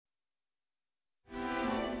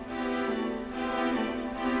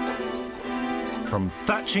From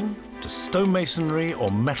thatching to stonemasonry or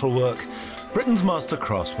metalwork, Britain's master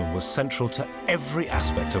craftsmen were central to every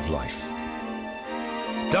aspect of life.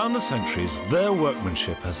 Down the centuries, their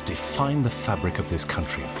workmanship has defined the fabric of this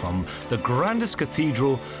country, from the grandest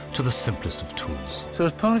cathedral to the simplest of tools. So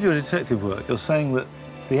as part of your detective work, you're saying that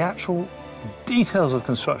the actual details of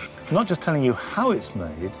construction, not just telling you how it's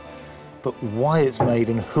made, but why it's made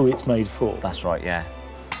and who it's made for. That's right, yeah.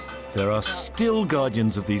 There are still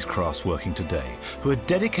guardians of these crafts working today, who are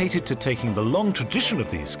dedicated to taking the long tradition of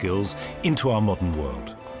these skills into our modern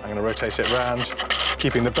world. I'm going to rotate it round,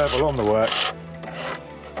 keeping the bevel on the work.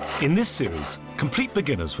 In this series, complete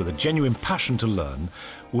beginners with a genuine passion to learn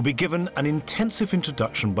will be given an intensive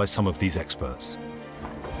introduction by some of these experts.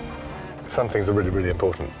 Some things are really, really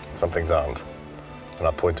important, some things aren't. And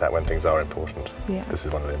I'll point out when things are important. Yeah. This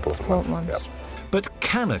is one of the important ones. Yep. But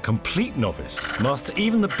can a complete novice master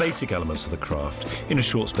even the basic elements of the craft in a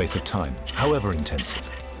short space of time, however intensive?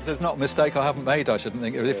 There's not a mistake I haven't made, I shouldn't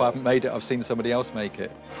think. If I haven't made it, I've seen somebody else make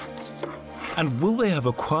it. And will they have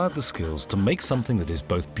acquired the skills to make something that is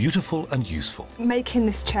both beautiful and useful? Making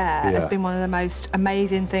this chair has been one of the most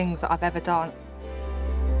amazing things that I've ever done.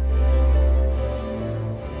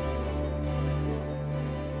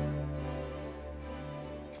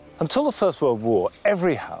 Until the First World War,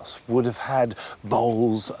 every house would have had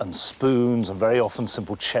bowls and spoons and very often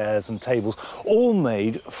simple chairs and tables, all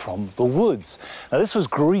made from the woods. Now, this was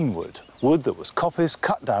greenwood, wood that was coppiced,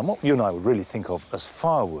 cut down, what you and I would really think of as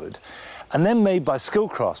firewood, and then made by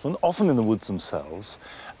skilled craftsmen, often in the woods themselves,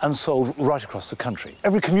 and sold right across the country.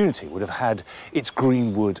 Every community would have had its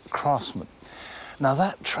greenwood craftsmen. Now,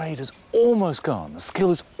 that trade has almost gone. The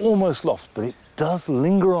skill is almost lost, but it does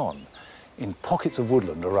linger on in pockets of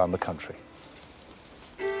woodland around the country.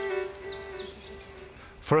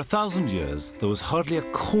 For 1,000 years, there was hardly a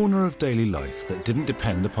corner of daily life that didn't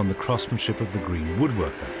depend upon the craftsmanship of the green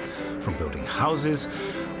woodworker, from building houses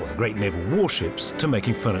or the great naval warships to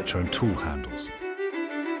making furniture and tool handles.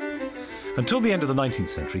 Until the end of the 19th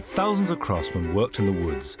century, thousands of craftsmen worked in the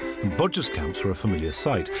woods, and bodgers' camps were a familiar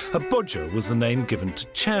sight. A bodger was the name given to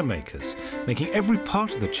chair makers, making every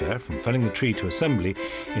part of the chair, from felling the tree to assembly,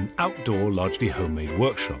 in outdoor, largely homemade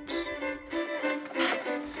workshops.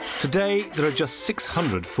 Today, there are just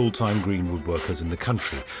 600 full-time green woodworkers in the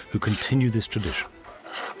country who continue this tradition.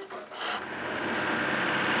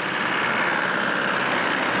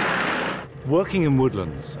 Working in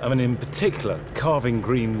woodlands, I mean, in particular, carving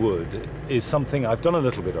green wood is something I've done a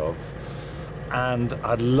little bit of, and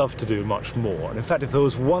I'd love to do much more. And in fact, if there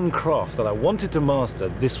was one craft that I wanted to master,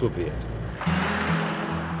 this would be it.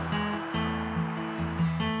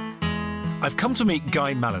 I've come to meet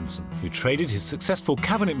Guy Mallinson, who traded his successful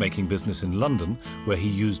cabinet-making business in London, where he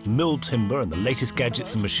used milled timber and the latest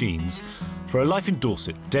gadgets and machines, for a life in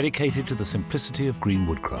Dorset dedicated to the simplicity of green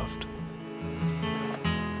woodcraft.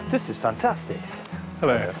 This is fantastic.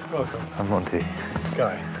 Hello, welcome. I'm Monty.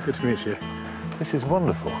 Guy, good to meet you. This is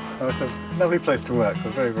wonderful. Oh, it's a lovely place to work.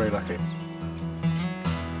 We're very, very lucky.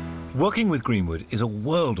 Working with greenwood is a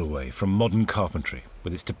world away from modern carpentry,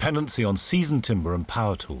 with its dependency on seasoned timber and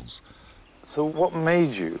power tools. So what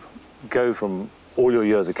made you go from all your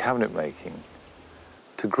years of cabinet making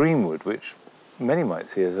to greenwood, which many might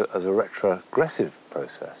see as a retrogressive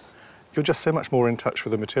process? You're just so much more in touch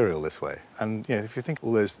with the material this way. And you know, if you think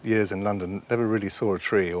all those years in London, never really saw a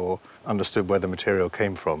tree or understood where the material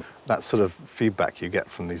came from, that sort of feedback you get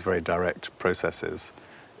from these very direct processes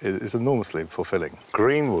is enormously fulfilling.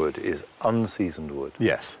 Greenwood is unseasoned wood.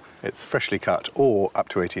 Yes, it's freshly cut or up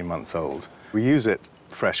to 18 months old. We use it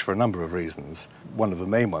fresh for a number of reasons. One of the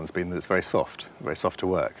main ones being that it's very soft to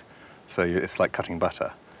work. So it's like cutting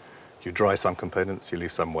butter. You dry some components, you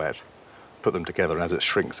leave some wet, put them together, and as it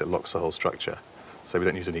shrinks, it locks the whole structure. So we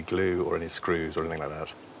don't use any glue or any screws or anything like that.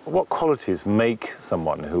 What qualities make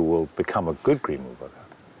someone who will become a good green woodworker?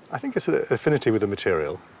 I think it's an affinity with the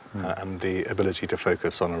material and the ability to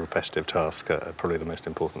focus on a repetitive task are probably the most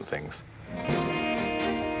important things.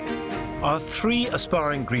 Our three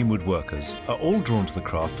aspiring green woodworkers are all drawn to the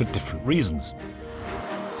craft for different reasons.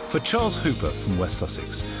 For Charles Hooper from West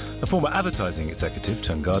Sussex, a former advertising executive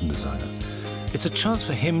turned garden designer, it's a chance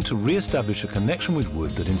for him to re-establish a connection with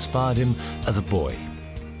wood that inspired him as a boy.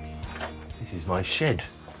 This is my shed.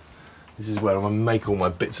 This is where I make all my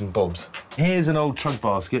bits and bobs. Here's an old trug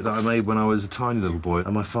basket that I made when I was a tiny little boy,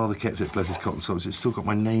 and my father kept it, bless his cotton socks. It's still got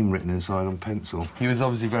my name written inside on pencil. He was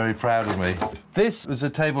obviously very proud of me. This was a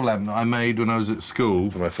table lamp that I made when I was at school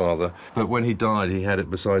for my father, but when he died, he had it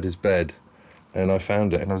beside his bed, and I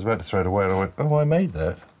found it, and I was about to throw it away, and I went, oh, I made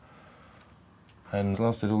that. And it's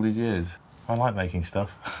lasted all these years. I like making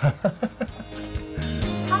stuff.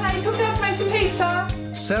 Hello, come down to my some pizza.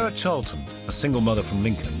 Sarah Charlton, a single mother from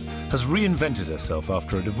Lincoln, has reinvented herself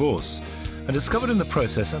after a divorce and discovered in the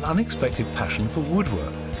process an unexpected passion for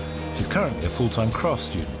woodwork. She's currently a full-time craft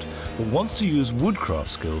student, but wants to use woodcraft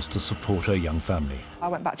skills to support her young family. I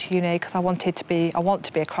went back to uni because I want to be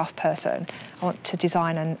a craft person. I want to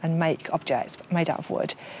design and make objects made out of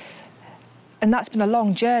wood. And that's been a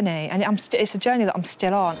long journey, and it's a journey that I'm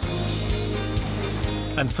still on.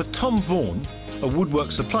 And for Tom Vaughan, a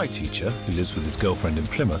woodwork supply teacher who lives with his girlfriend in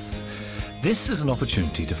Plymouth, this is an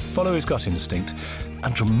opportunity to follow his gut instinct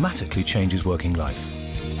and dramatically change his working life.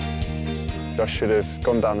 I should have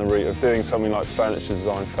gone down the route of doing something like furniture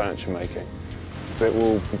design, furniture making. It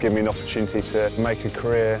will give me an opportunity to make a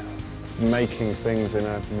career making things in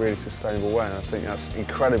a really sustainable way, and I think that's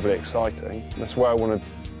incredibly exciting. That's what I want to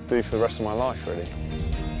do for the rest of my life, really.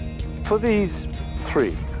 For these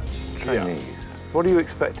 3 trainees, what are you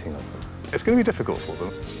expecting of them? It's going to be difficult for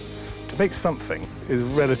them. To make something is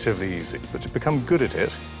relatively easy, but to become good at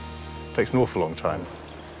it takes an awful long time.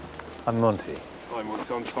 I'm Monty. Hi,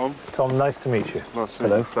 Monty. I'm Tom. Tom, nice to meet you. Nice to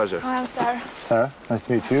meet you. Pleasure. Hi, I'm Sarah. Sarah, nice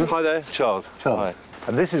to meet you. Hi there, Charles. Charles. Hi.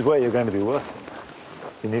 And this is where you're going to be working.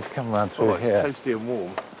 You need to come around through here. It's toasty and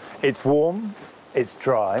warm. It's warm, it's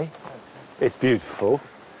dry, it's beautiful.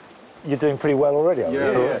 You're doing pretty well already, I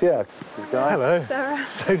thought. Yeah. This is Guy. Hello. Sarah.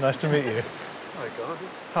 So nice to meet you. Hi, Guy.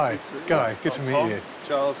 Hi, Guy. Good to meet you.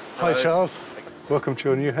 Charles. Hi, Charles. Welcome to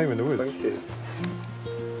your new home in the woods. Thank you.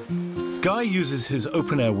 Guy uses his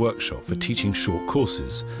open-air workshop for teaching short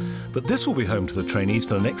courses, but this will be home to the trainees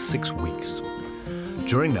for the next 6 weeks.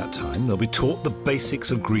 During that time, they'll be taught the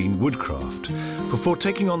basics of green woodcraft before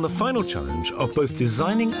taking on the final challenge of both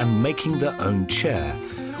designing and making their own chair,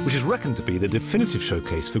 which is reckoned to be the definitive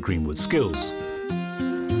showcase for greenwood skills.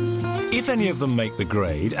 If any of them make the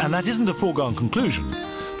grade, and that isn't a foregone conclusion,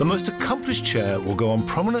 the most accomplished chair will go on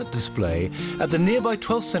prominent display at the nearby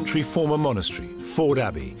 12th century former monastery, Ford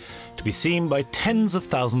Abbey, to be seen by tens of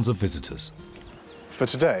thousands of visitors. For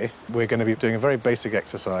today, we're going to be doing a very basic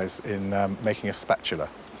exercise in making a spatula.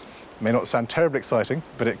 It may not sound terribly exciting,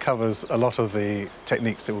 but it covers a lot of the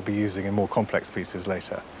techniques that we'll be using in more complex pieces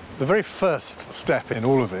later. The very first step in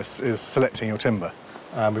all of this is selecting your timber.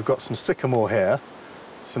 We've got some sycamore here,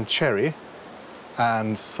 some cherry,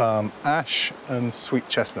 and some ash and sweet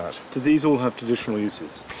chestnut. Do these all have traditional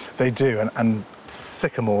uses? They do, and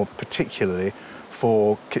sycamore particularly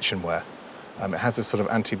for kitchenware. It has this sort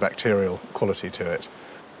of antibacterial quality to it.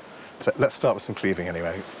 So let's start with some cleaving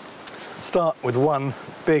anyway. Start with one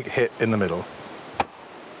big hit in the middle.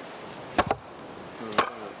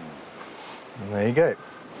 And there you go.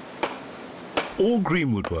 All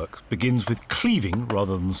green woodwork begins with cleaving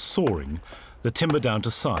rather than sawing the timber down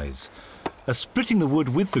to size, as splitting the wood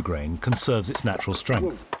with the grain conserves its natural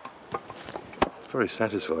strength. Very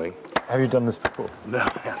satisfying. Have you done this before? No,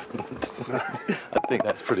 I haven't. I think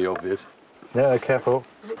that's pretty obvious. Yeah, careful,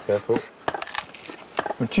 careful.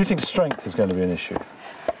 But do you think strength is going to be an issue?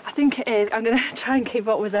 I think it is. I'm going to try and keep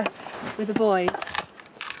up with the boys.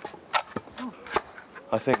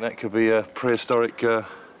 I think that could be a prehistoric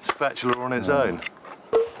spatula on its own.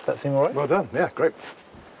 Does that seem all right? Well done, yeah, great.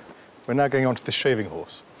 We're now going on to the shaving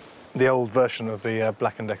horse, the old version of the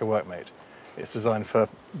Black & Decker Workmate. It's designed for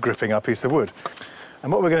gripping our piece of wood.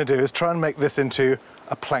 And what we're going to do is try and make this into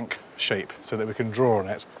a plank shape so that we can draw on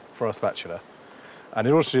it for our spatula. And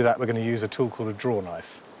in order to do that, we're going to use a tool called a draw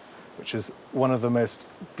knife, which is one of the most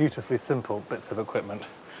beautifully simple bits of equipment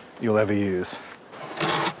you'll ever use.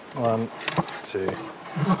 1, 2,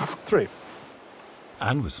 3.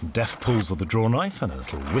 And with some deft pulls of the draw knife and a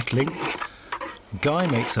little whittling, Guy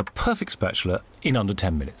makes a perfect spatula in under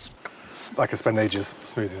 10 minutes. I could spend ages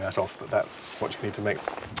smoothing that off, but that's what you need to make.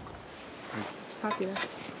 It's fabulous.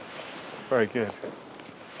 Very good.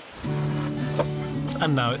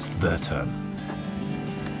 And now it's their turn.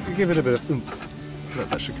 You give it a bit of oomph.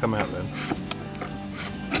 That should come out then.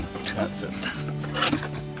 That's it.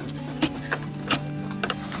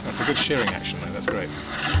 That's a good shearing action though, that's great.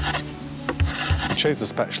 I chose the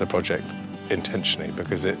spatula project intentionally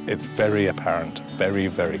because it's very apparent, very,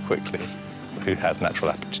 very quickly who has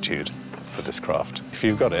natural aptitude for this craft. If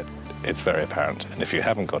you've got it, it's very apparent, and if you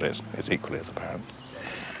haven't got it, it's equally as apparent.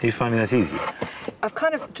 Are you finding that easy? I've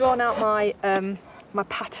kind of drawn out my my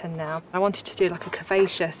pattern now. I wanted to do like a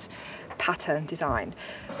curvaceous pattern design.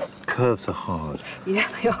 Curves are hard. Yeah,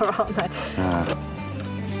 they are, aren't they?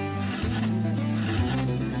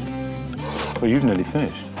 Well, you've nearly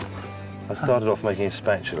finished. I started off making a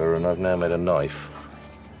spatula and I've now made a knife.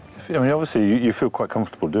 I mean, obviously, you feel quite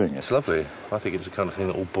comfortable doing it. It's lovely. I think it's the kind of thing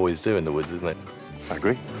that all boys do in the woods, isn't it? I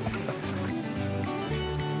agree.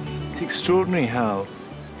 It's extraordinary how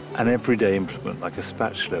an everyday implement like a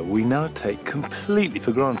spatula, we now take completely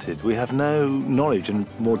for granted. We have no knowledge and,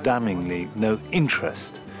 more damningly, no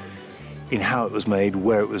interest in how it was made,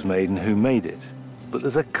 where it was made, and who made it. But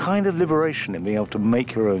there's a kind of liberation in being able to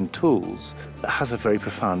make your own tools that has a very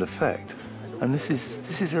profound effect. And this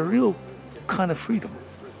is a real kind of freedom.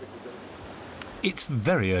 It's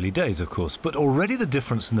very early days, of course, but already the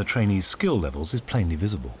difference in the trainees' skill levels is plainly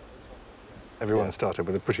visible. Everyone started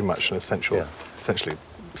with a pretty much an essentially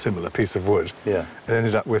similar piece of wood. Yeah. And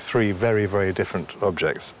ended up with three very, very different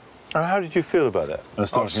objects. And how did you feel about it? I've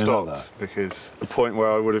stopped because the point where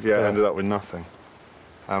I would have ended up with nothing.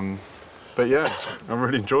 But yeah, I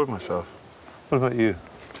really enjoyed myself. What about you?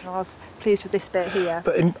 I was pleased with this bit here.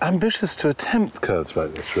 But ambitious to attempt curves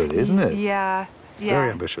like this, really, isn't it? Yeah, yeah.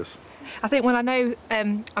 Very ambitious. I think when I know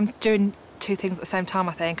I'm doing two things at the same time,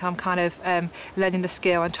 I think I'm kind of learning the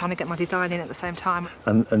skill and trying to get my design in at the same time.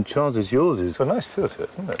 And Charles, yours is a nice feel to it,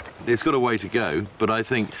 isn't it? It's got a way to go, but I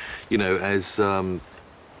think, you know, as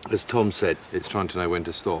Tom said, it's trying to know when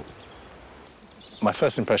to stop. My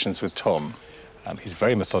first impressions with Tom, he's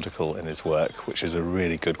very methodical in his work, which is a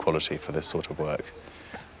really good quality for this sort of work.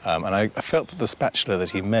 And I felt that the spatula that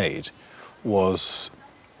he made was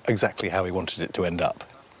exactly how he wanted it to end up.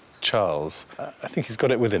 Charles, I think he's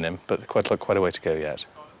got it within him, but quite a way to go yet.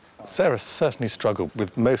 Sarah certainly struggled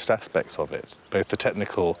with most aspects of it, both the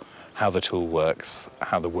technical, how the tool works,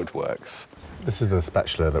 how the wood works. This is the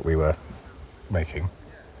spatula that we were making.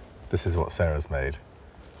 This is what Sarah's made.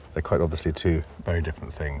 They're quite obviously two very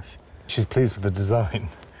different things. She's pleased with the design,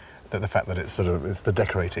 that the fact that it's the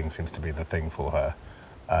decorating seems to be the thing for her,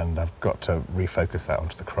 and I've got to refocus that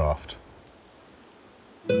onto the craft.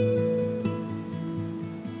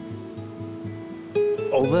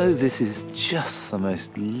 Although this is just the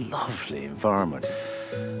most lovely environment,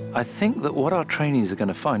 I think that what our trainees are going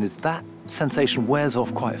to find is that sensation wears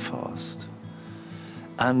off quite fast.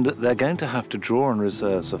 And that they're going to have to draw on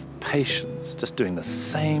reserves of patience, just doing the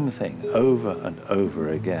same thing over and over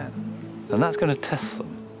again. And that's going to test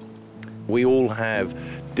them. We all have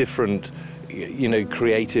different, you know,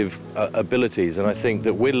 creative abilities, and I think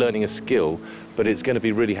that we're learning a skill, but it's going to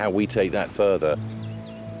be really how we take that further.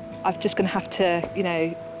 I'm just going to have to, you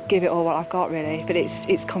know, give it all what I've got, really. But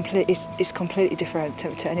it's completely different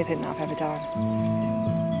to anything that I've ever done.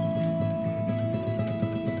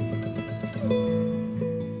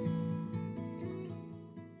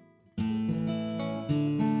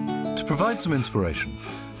 To provide some inspiration,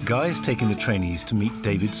 Guy's taking the trainees to meet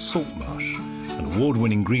David Saltmarsh, an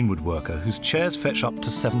award-winning greenwood worker whose chairs fetch up to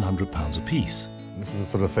 £700 apiece. This is the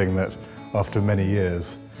sort of thing that, after many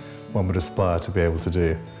years, one would aspire to be able to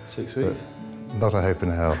do. 6 weeks? Not a hope in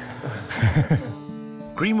hell.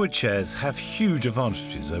 Greenwood chairs have huge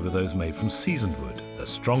advantages over those made from seasoned wood. They're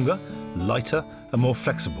stronger, lighter and more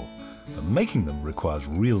flexible, but making them requires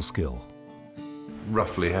real skill.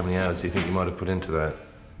 Roughly how many hours do you think you might have put into that?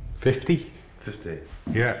 50. 50?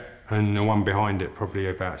 Yeah, and the one behind it probably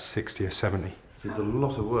about 60 or 70. It's a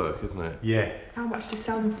lot of work, isn't it? Yeah. How much do you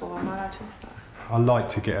sell them for? Am I allowed to ask that? I like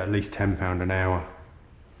to get at least £10 an hour.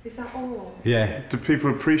 Is that all? Yeah. Do people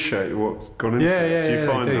appreciate what's gone into it? Yeah, do you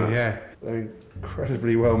find they do, that? yeah. They're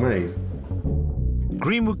incredibly well made.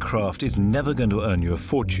 Greenwood craft is never going to earn you a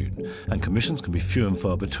fortune, and commissions can be few and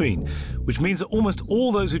far between, which means that almost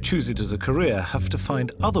all those who choose it as a career have to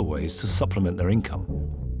find other ways to supplement their income.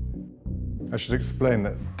 I should explain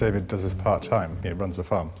that David does this part-time. He runs a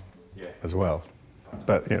farm as well.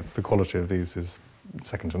 But the quality of these is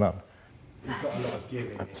second to none. We've got a lot of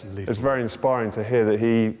giving. Absolutely. It's very inspiring to hear that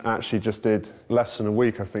he actually just did less than a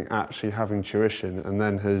week, I think, actually having tuition, and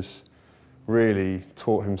then has really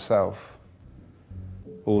taught himself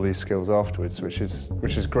all these skills afterwards, which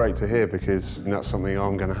is great to hear, because that's something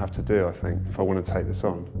I'm going to have to do, I think, if I want to take this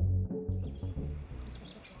on.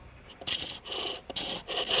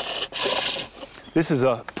 This is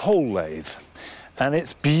a pole lathe, and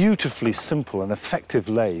it's beautifully simple and effective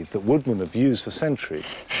lathe that woodmen have used for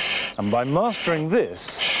centuries. And by mastering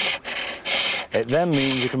this, it then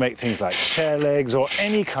means you can make things like chair legs or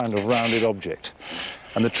any kind of rounded object.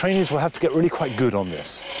 And the trainees will have to get really quite good on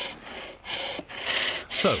this.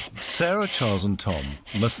 So, Sarah, Charles and Tom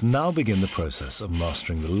must now begin the process of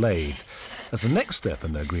mastering the lathe, as the next step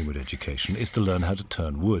in their greenwood education is to learn how to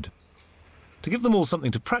turn wood. To give them all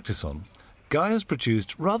something to practice on, Guy has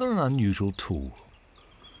produced rather an unusual tool.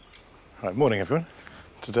 Right, morning everyone.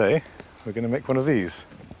 Today we're going to make one of these,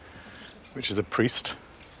 which is a priest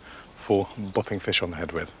for bopping fish on the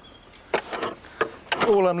head with.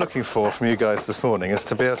 All I'm looking for from you guys this morning is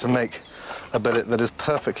to be able to make a billet that is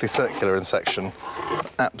perfectly circular in section,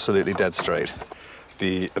 absolutely dead straight.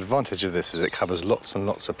 The advantage of this is it covers lots and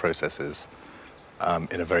lots of processes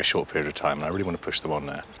in a very short period of time, and I really want to push them on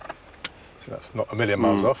there. So that's not a million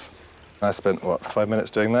miles off. I spent, what, 5 minutes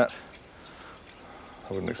doing that?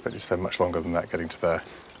 I wouldn't expect you to spend much longer than that getting to there.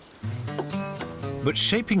 But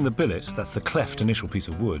shaping the billet, that's the cleft initial piece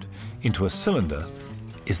of wood, into a cylinder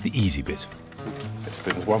is the easy bit. It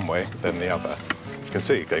spins one way, then the other. You can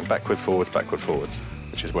see going backwards, forwards,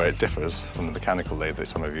 which is where it differs from the mechanical lathe that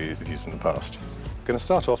some of you have used in the past. I'm going to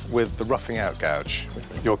start off with the roughing out gouge.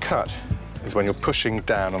 Your cut is when you're pushing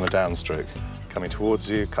down on the downstroke, coming towards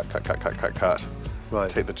you, cut. Right.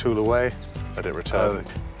 Take the tool away, let it return.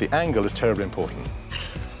 The angle is terribly important.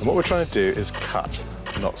 And what we're trying to do is cut,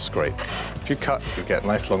 not scrape. If you cut, you get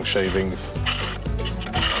nice long shavings.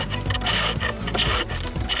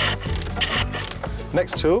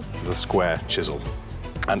 Next tool is the square chisel.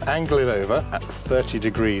 And angle it over at 30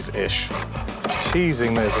 degrees-ish.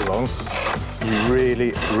 Teasing those along. You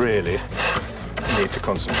really, really need to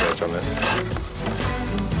concentrate on this.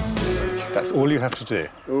 That's all you have to do.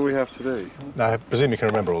 All we have to do. Now, I presume you can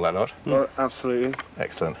remember all that lot? Oh, absolutely.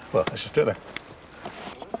 Excellent. Well, let's just do it then.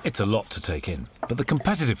 It's a lot to take in, but the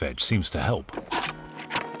competitive edge seems to help.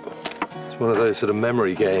 It's one of those sort of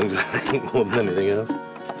memory games, I think, more than anything else.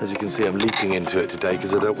 As you can see, I'm leaping into it today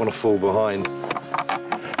because I don't want to fall behind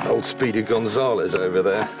old Speedy Gonzales over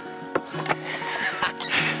there.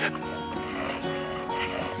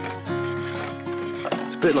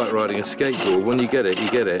 It's a bit like riding a skateboard. When you get it,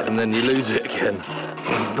 and then you lose it again.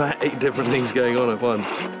 There's about 8 different things going on at once.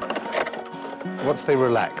 Once they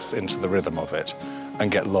relax into the rhythm of it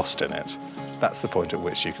and get lost in it, that's the point at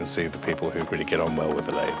which you can see the people who really get on well with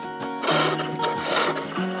the lathe.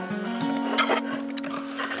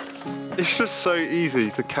 It's just so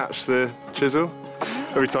easy to catch the chisel.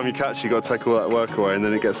 Every time you catch it, you've got to take all that work away, and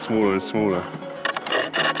then it gets smaller and smaller.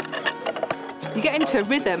 You get into a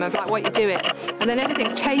rhythm of like what you're doing, and then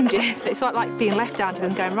everything changes. It's like being left-handed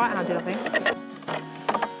and going right-handed, I think.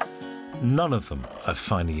 None of them are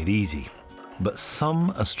finding it easy, but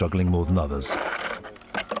some are struggling more than others.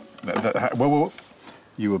 Whoa.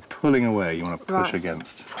 You were pulling away, you want to push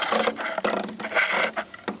against.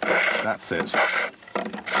 That's it.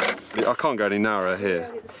 I can't go any narrower here.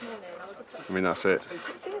 I mean, that's it.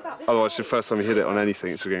 Otherwise, the first time you hit it on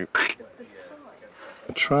anything, it's just going...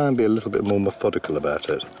 Try and be a little bit more methodical about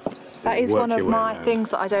it. That is one of my things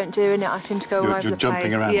that I don't do, innit? I seem to go all over the place. You're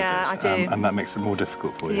jumping around yeah, a bit, I do. and that makes it more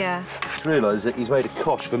difficult for you. Yeah. I realise that he's made a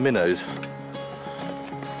cosh for minnows.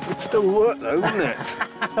 It'd still work, though, wouldn't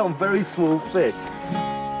it? On very small fish.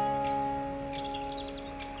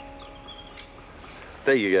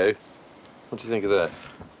 There you go. What do you think of that?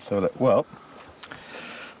 So, well,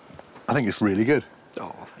 I think it's really good. Oh,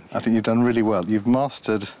 thank you. I think you've done really well. You've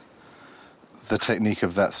mastered the technique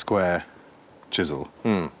of that square chisel,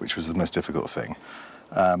 which was the most difficult thing.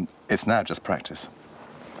 It's now just practice.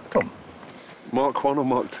 Tom. Mark 1 or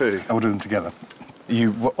Mark 2? I will do them together.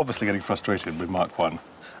 You were obviously getting frustrated with Mark 1.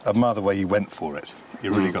 Admire the way you went for it.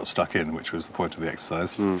 You really got stuck in, which was the point of the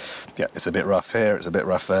exercise. Yeah, it's a bit rough here, it's a bit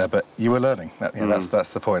rough there, but you were learning. That's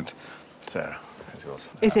the point. Sarah, here's yours.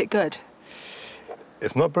 Is it good?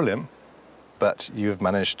 It's not brilliant, but you've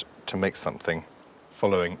managed to make something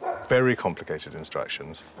following very complicated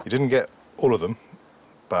instructions. You didn't get all of them,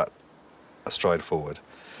 but a stride forward.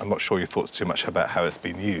 I'm not sure you thought too much about how it's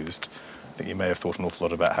been used. I think you may have thought an awful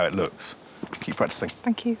lot about how it looks. Keep practicing.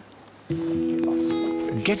 Thank you.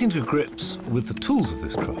 Getting to grips with the tools of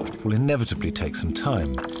this craft will inevitably take some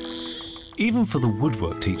time, even for the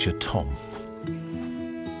woodwork teacher, Tom.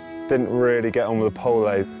 Didn't really get on with the pole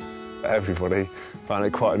lathe. Everybody found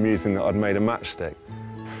it quite amusing that I'd made a matchstick.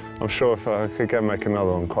 I'm sure if I could go make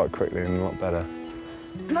another one quite quickly and a lot better.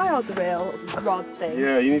 Can I hold the real rod thing?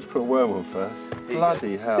 Yeah, you need to put a worm on first.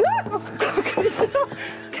 Bloody hell.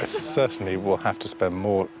 I certainly will have to spend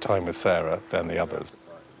more time with Sarah than the others.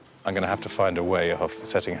 I'm going to have to find a way of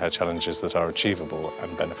setting her challenges that are achievable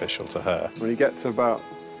and beneficial to her. When you get to about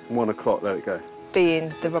 1 o'clock, let it go.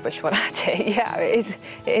 Being the rubbish one at it, yeah, it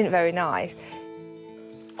isn't very nice.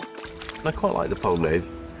 I quite like the pole lathe.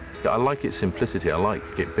 I like its simplicity. I like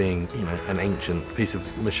it being, you know, an ancient piece of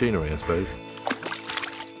machinery, I suppose.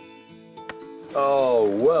 Oh,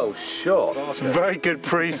 well shot. Very good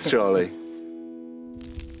priest, Charlie.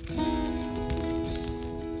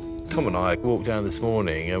 Tom and I walked down this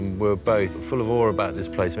morning and we're both full of awe about this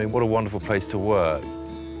place. I mean, what a wonderful place to work.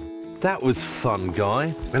 That was fun,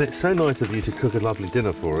 Guy. And it's so nice of you to cook a lovely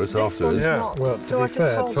dinner for us afterwards. Yeah, well, to be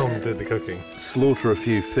fair, Tom did the cooking. Slaughter a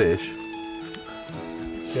few fish.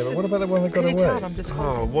 Yeah, but what about the one that got Can you tell away? I'm just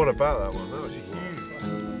Oh, what about that one? That was huge.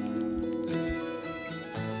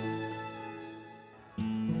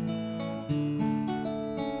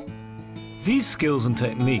 These skills and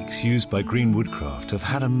techniques used by green woodcraft have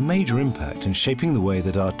had a major impact in shaping the way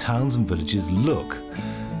that our towns and villages look.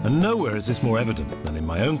 And nowhere is this more evident than in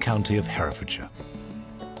my own county of Herefordshire.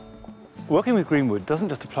 Working with green wood doesn't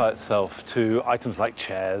just apply itself to items like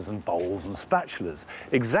chairs and bowls and spatulas.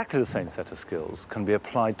 Exactly the same set of skills can be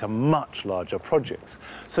applied to much larger projects.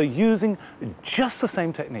 So using just the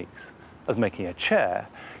same techniques as making a chair,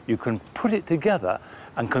 you can put it together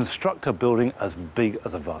and construct a building as big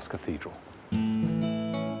as a vast cathedral.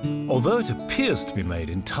 Although it appears to be made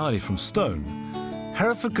entirely from stone,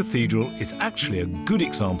 Hereford Cathedral is actually a good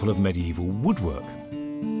example of medieval woodwork.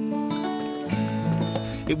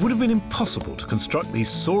 It would have been impossible to construct these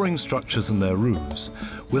soaring structures and their roofs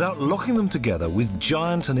without locking them together with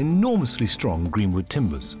giant and enormously strong greenwood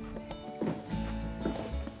timbers.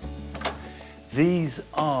 These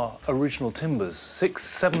are original timbers,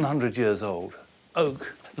 600–700 years old.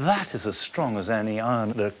 Oak, that is as strong as any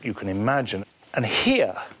iron that you can imagine. And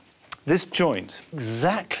here, this joint,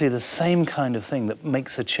 exactly the same kind of thing that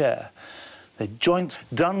makes a chair. They're joints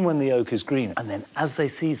done when the oak is green, and then as they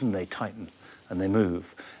season, they tighten, and they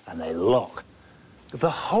move, and they lock. The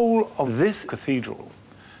whole of this cathedral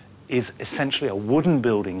is essentially a wooden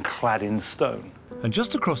building clad in stone. And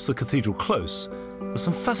just across the cathedral close, there's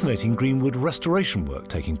some fascinating greenwood restoration work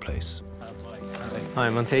taking place. Hi,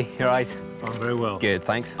 Monty. You all right? I'm very well. Good,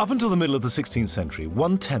 thanks. Up until the middle of the 16th century,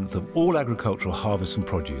 1/10 of all agricultural harvests and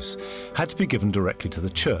produce had to be given directly to the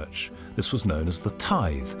church. This was known as the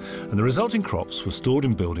tithe, and the resulting crops were stored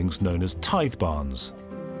in buildings known as tithe barns.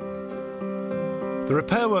 The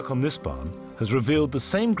repair work on this barn has revealed the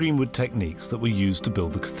same greenwood techniques that were used to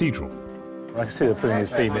build the cathedral. I can see they're putting this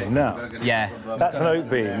beam in now. Yeah. That's an oak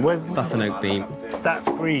beam. That's an oak beam. That's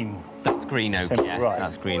green. That's green oak, yeah. Right.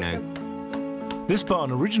 That's green oak. This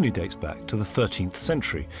barn originally dates back to the 13th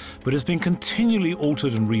century, but has been continually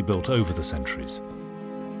altered and rebuilt over the centuries.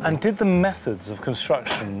 And did the methods of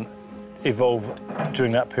construction evolve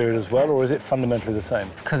during that period as well, or is it fundamentally the same?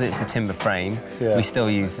 Because it's a timber frame, we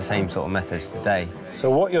still use the same sort of methods today. So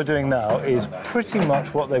what you're doing now is pretty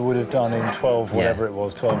much what they would have done in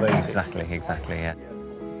 1280. Exactly, yeah.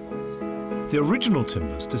 The original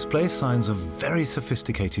timbers display signs of very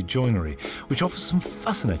sophisticated joinery, which offers some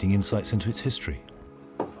fascinating insights into its history.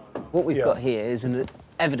 What we've got here is an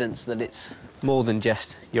evidence that it's more than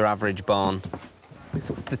just your average barn.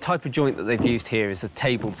 The type of joint that they've used here is a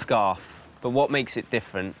tabled scarf, but what makes it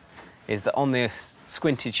different is that on the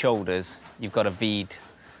squinted shoulders, you've got a V-ed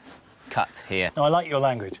cut here. Now, I like your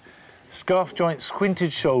language. Scarf joint,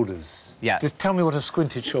 squinted shoulders. Yeah. Just tell me what a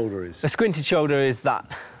squinted shoulder is. A squinted shoulder is that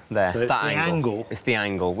there, so it's that the angle. It's the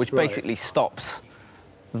angle, which basically stops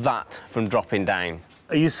that from dropping down.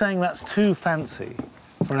 Are you saying that's too fancy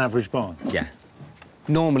for an average barn? Yeah.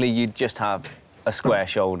 Normally, you'd just have a square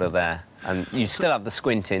shoulder there, and you still have the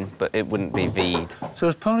squinting, but it wouldn't be V'd. So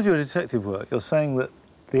as part of your detective work, you're saying that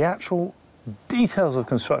the actual details of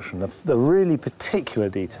construction, the really particular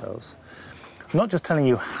details, not just telling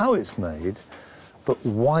you how it's made, but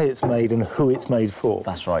why it's made and who it's made for.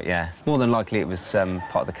 That's right, yeah. More than likely it was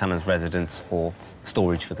part of the canon's residence or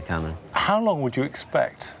storage for the canon. How long would you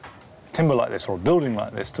expect timber like this or a building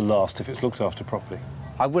like this to last if it's looked after properly?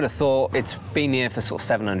 I would have thought it's been here for sort of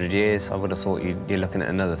 700 years. I would have thought you're looking at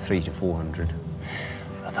another 300 to 400.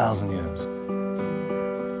 1,000 years.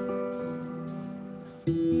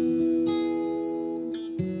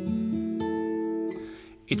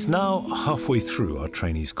 It's now halfway through our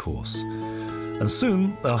trainees course, and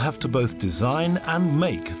soon they'll have to both design and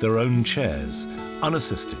make their own chairs,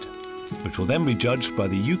 unassisted, which will then be judged by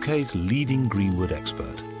the UK's leading greenwood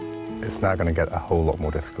expert. It's now going to get a whole lot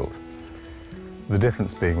more difficult. The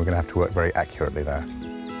difference being we're going to have to work very accurately there.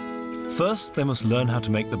 First, they must learn how to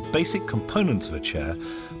make the basic components of a chair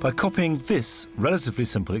by copying this relatively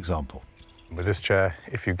simple example. With this chair,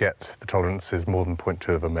 if you get the tolerances more than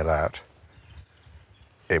 0.2 of a mil out,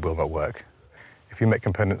 it will not work. If you make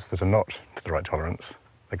components that are not to the right tolerance,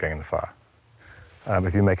 they're going in the fire.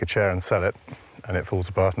 If you make a chair and sell it, and it falls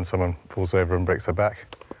apart and someone falls over and breaks their back,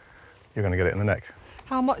 you're going to get it in the neck.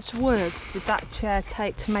 How much wood did that chair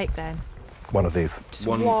take to make then? One of these. Just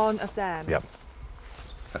one of them? Yep.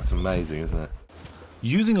 That's amazing, isn't it?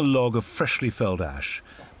 Using a log of freshly felled ash,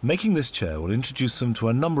 making this chair will introduce them to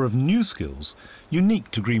a number of new skills unique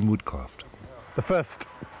to green woodcraft. The first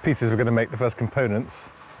pieces we're going to make, the first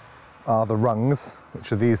components, are the rungs,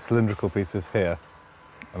 which are these cylindrical pieces here.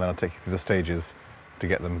 And then I'll take you through the stages to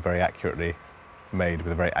get them very accurately made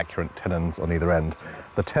with very accurate tenons on either end.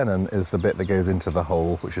 The tenon is the bit that goes into the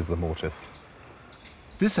hole, which is the mortise.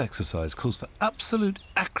 This exercise calls for absolute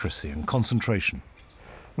accuracy and concentration.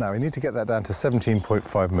 Now, we need to get that down to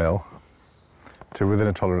 17.5 mil, to within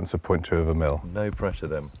a tolerance of 0.2 of a mil. No pressure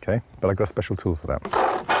then. Okay, but I've got a special tool for that.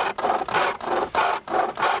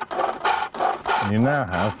 And you now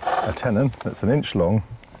have a tenon that's 1 inch long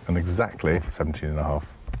and exactly 17.5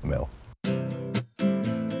 mil.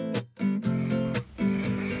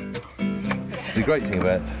 The great thing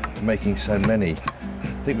about making so many, I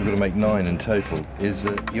think we've got to make 9 in total, is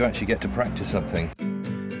that you actually get to practice something.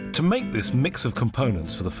 To make this mix of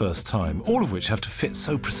components for the first time, all of which have to fit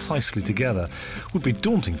so precisely together, would be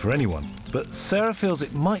daunting for anyone. But Sarah feels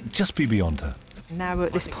it might just be beyond her. Now we're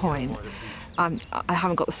at this point, I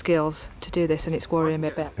haven't got the skills to do this and it's worrying me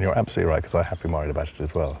a bit. And you're absolutely right, because I have been worried about it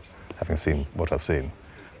as well, having seen what I've seen.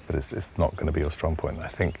 But it's not going to be your strong point. I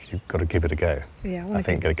think you've got to give it a go. Yeah, I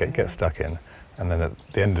think get stuck in. And then at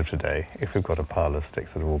the end of today, if we've got a pile of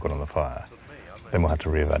sticks that have all gone on the fire, then we'll have to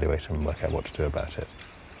reevaluate and work out what to do about it.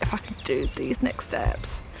 If I can do these next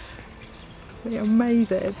steps, it'll be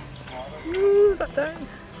amazing. Ooh, is that down?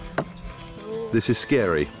 This is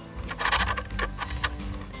scary.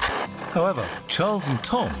 However, Charles and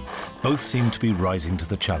Tom both seem to be rising to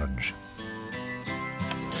the challenge.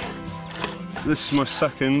 This is my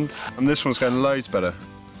second, and this one's going loads better.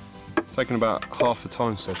 It's taken about half the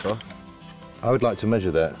time so far. I would like to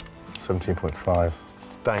measure that. 17.5.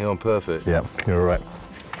 Bang on perfect. Yeah, you're all right.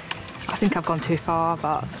 I think I've gone too far,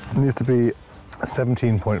 but... It needs to be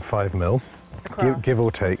 17.5 mil, give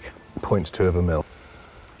or take 0.2 of a mil.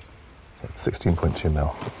 That's 16.2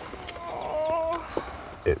 mil.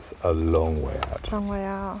 It's a long way out. Long way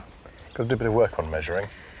out. Got to do a bit of work on measuring.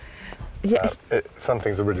 Yeah, Some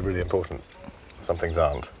things are really, really important. Some things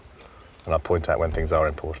aren't. And I'll point out when things are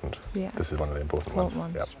important. Yeah. This is one of the important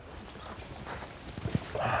ones. Yep.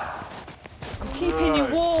 I'm keeping you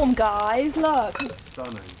warm, guys, look.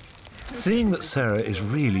 Stunning. Seeing that Sarah is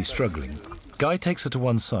really struggling, Guy takes her to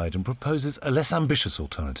one side and proposes a less ambitious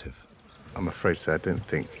alternative. I'm afraid to say I don't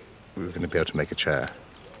think we're going to be able to make a chair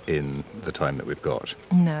in the time that we've got.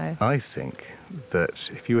 No. I think that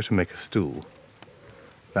if you were to make a stool,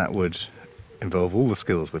 that would involve all the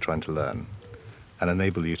skills we're trying to learn and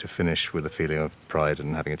enable you to finish with a feeling of pride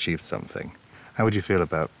and having achieved something. How would you feel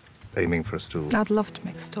about aiming for a stool? I'd love to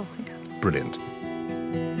make a stool, yeah. Brilliant.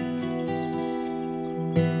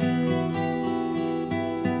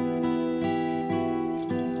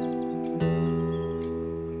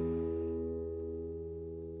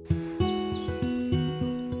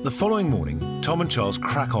 The following morning, Tom and Charles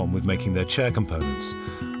crack on with making their chair components,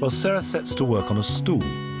 while Sarah sets to work on a stool.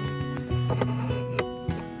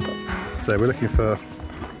 So we're looking for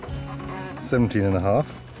 17.5,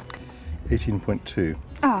 18.2.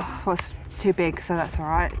 Oh, well, it's too big, so that's all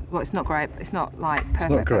right. Well, it's not great. It's not, like, perfect.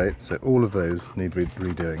 It's not great, so all of those need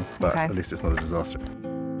redoing, but Okay. at least it's not a disaster.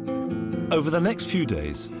 Over the next few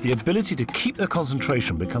days, the ability to keep their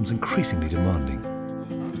concentration becomes increasingly demanding.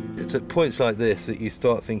 It's at points like this that you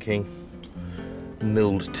start thinking,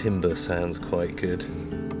 milled timber sounds quite good.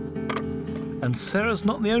 And Sarah's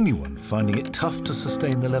not the only one finding it tough to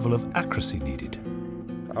sustain the level of accuracy needed.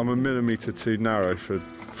 I'm a millimetre too narrow for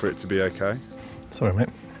it to be okay. Sorry, mate.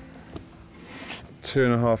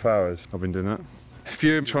 2.5 hours I've been doing that. If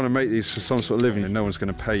you're trying to make these for some sort of living, no one's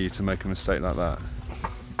going to pay you to make a mistake like that.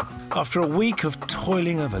 After a week of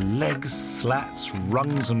toiling over legs, slats,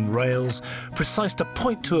 rungs and rails, precise to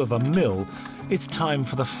 0.2 of a mil, it's time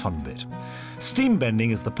for the fun bit. Steam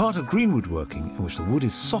bending is the part of green woodworking in which the wood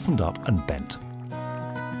is softened up and bent.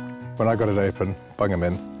 When I got it open, bung them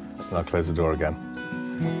in, and I'll close the door again.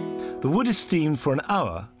 The wood is steamed for an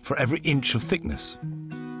hour for every inch of thickness.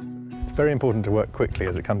 It's very important to work quickly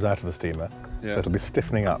as it comes out of the steamer, Yeah. so it'll be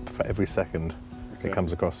stiffening up for every second it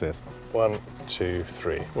comes across this. 1, 2,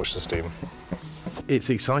 3. Watch the steam. It's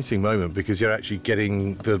an exciting moment because you're actually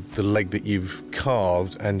getting the leg that you've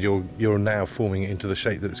carved and you're now forming it into the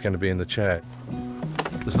shape that it's going to be in the chair.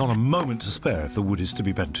 There's not a moment to spare if the wood is to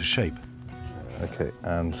be bent to shape. Okay,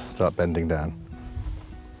 and start bending down.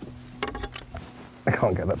 I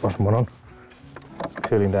can't get that bottom one on. It's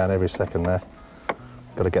cooling down every second there.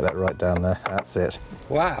 Got to get that right down there. That's it.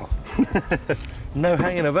 Wow. No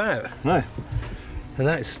hanging about. No. And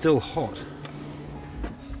that is still hot.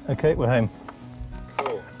 Okay, we're home.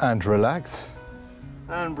 Cool. And relax.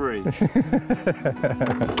 And breathe.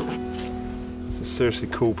 It's a seriously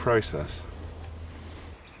cool process.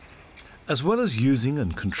 As well as using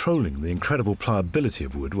and controlling the incredible pliability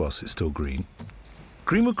of wood whilst it's still green,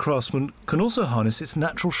 greenwood craftsmen can also harness its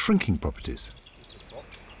natural shrinking properties.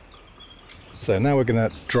 So now we're going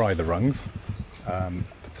to dry the rungs.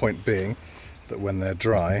 The point being that when they're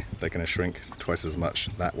dry, they're going to shrink twice as much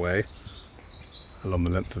that way, along the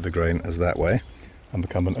length of the grain as that way, and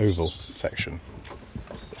become an oval section.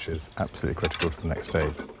 which is absolutely critical to the next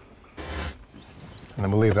stage. And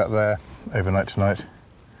then we'll leave that there overnight tonight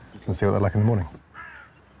and see what they're like in the morning.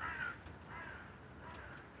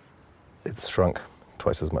 It's shrunk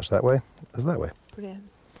twice as much that way as that way. Brilliant.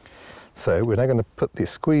 So we're now going to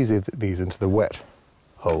squeeze these into the wet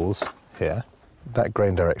holes here. That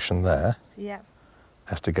grain direction there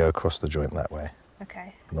has to go across the joint that way.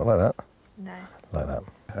 Okay. Not like that. No. Like that.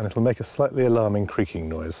 And it'll make a slightly alarming creaking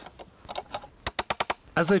noise.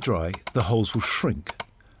 As they dry, the holes will shrink,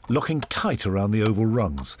 locking tight around the oval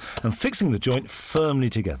rungs and fixing the joint firmly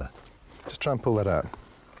together. Just try and pull that out.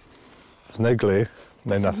 There's no glue,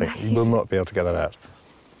 no nothing. Amazing. You will not be able to get that out.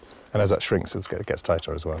 And as that shrinks, it gets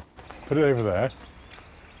tighter as well. Put it over there.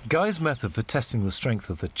 Guy's method for testing the strength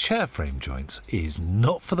of the chair frame joints is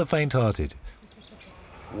not for the faint-hearted.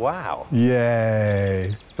 Wow. Yay!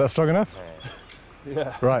 Is that strong enough?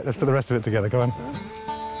 Yeah. Right, let's put the rest of it together. Go on.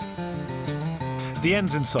 The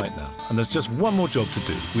end's in sight now, and there's just one more job to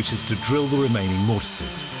do, which is to drill the remaining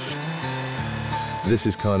mortises. This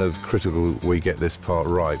is kind of critical we get this part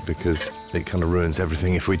right because it kind of ruins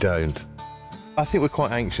everything if we don't. I think we're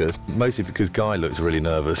quite anxious, mostly because Guy looks really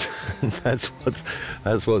nervous. That's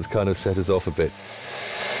what's kind of set us off a bit.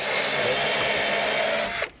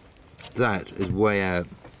 That is way out,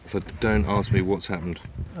 so don't ask me what's happened.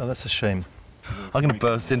 Oh, that's a shame. I'm going to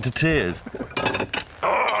burst into tears.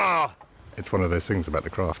 It's one of those things about the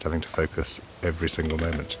craft, having to focus every single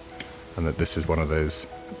moment, and that this is one of those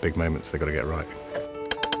big moments they've got to get right.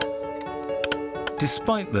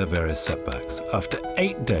 Despite their various setbacks, after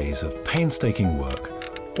 8 days of painstaking work,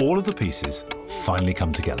 all of the pieces finally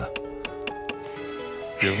come together.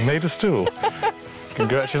 You've made a stool.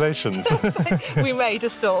 Congratulations. We made a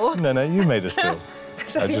store. No, you made a stool.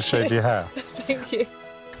 I just showed you how. Thank you.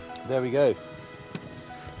 There we go.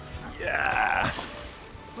 Yeah.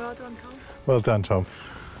 Well done, Tom. Well done, Tom.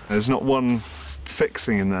 There's not one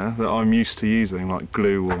fixing in there that I'm used to using, like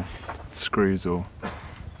glue or screws or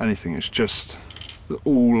anything. It's just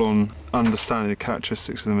all on understanding the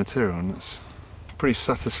characteristics of the material, and it's a pretty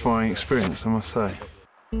satisfying experience, I must say.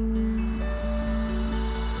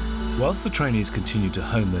 Whilst the trainees continue to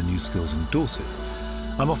hone their new skills in Dorset,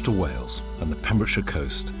 I'm off to Wales and the Pembrokeshire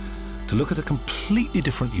coast to look at a completely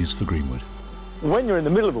different use for greenwood. When you're in the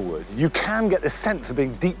middle of a wood, you can get this sense of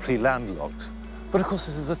being deeply landlocked. But of course,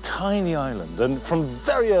 this is a tiny island, and from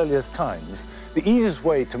very earliest times, the easiest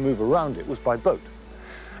way to move around it was by boat.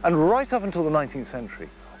 And right up until the 19th century,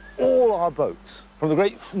 all our boats, from the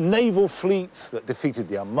great naval fleets that defeated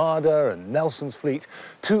the Armada and Nelson's fleet,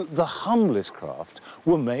 to the humblest craft,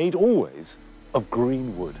 were made always of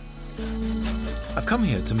green wood. I've come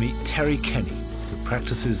here to meet Terry Kenny, who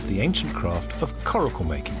practices the ancient craft of coracle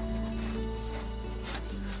making.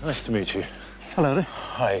 Nice to meet you. Hello there.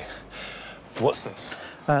 Hi. What's this?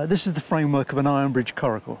 This is the framework of an iron bridge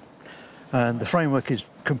coracle. And the framework is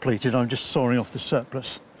completed. I'm just sawing off the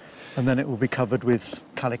surplus. And then it will be covered with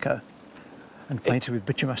calico and painted with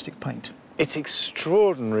bitumastic paint. It's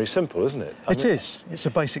extraordinarily simple, isn't it? It is. It's a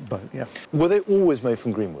basic boat, yeah. Were they always made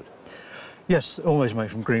from greenwood? Yes, always made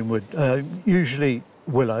from greenwood. Usually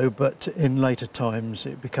willow, but in later times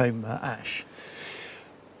it became ash.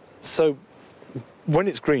 So, when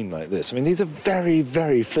it's green like this, I mean, these are very,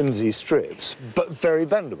 very flimsy strips, but very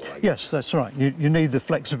bendable, I guess. Yes, that's right. You need the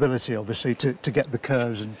flexibility, obviously, to get the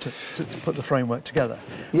curves and to put the framework together.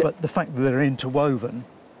 Yeah. But the fact that they're interwoven,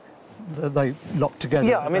 they lock together.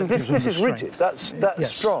 Yeah, I mean, this is rigid. That's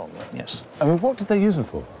yes. strong. Yes. I mean, what did they use them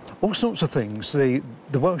for? All sorts of things. The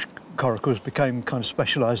Welsh coracles became kind of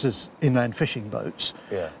specialised as inland fishing boats.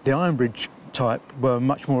 Yeah. The iron bridge type were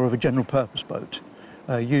much more of a general purpose boat.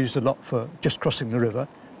 Used a lot for just crossing the river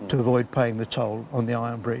to avoid paying the toll on the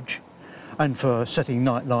iron bridge, and for setting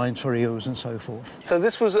night lines for eels and so forth. So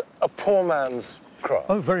this was a poor man's craft?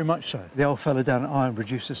 Oh, very much so. The old fella down at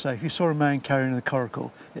Ironbridge used to say, if you saw a man carrying a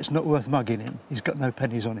coracle, it's not worth mugging him. He's got no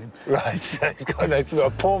pennies on him. Right, so he's got a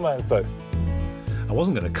poor man's boat. I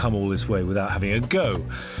wasn't going to come all this way without having a go.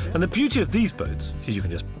 And the beauty of these boats is you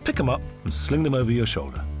can just pick them up and sling them over your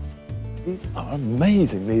shoulder. These are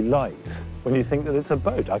amazingly light. When you think that it's a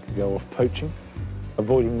boat, I could go off poaching,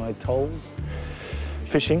 avoiding my tolls,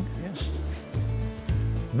 fishing. Yes.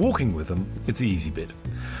 Walking with them is the easy bit,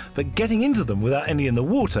 but getting into them without any in the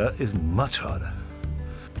water is much harder.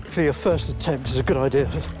 For your first attempt, it's a good idea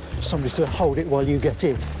for somebody to hold it while you get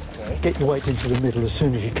in. Okay. Get your weight into the middle as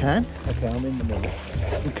soon as you can. OK, I'm in the middle.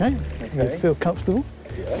 OK, you feel comfortable?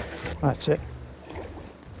 Yeah. That's it.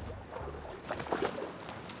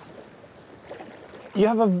 You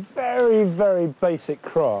have a very, very basic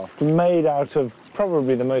craft made out of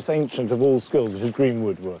probably the most ancient of all skills, which is green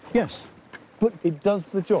woodwork. Yes. But it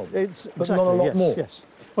does the job, It's but exactly, not a lot yes, more. Yes.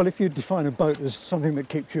 Well, if you define a boat as something that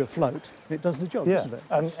keeps you afloat, it does the job, Yeah, doesn't it?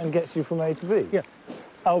 and gets you from A to B. Yeah.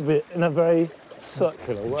 Albeit in a very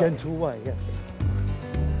circular way. Gentle way, yes.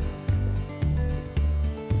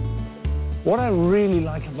 What I really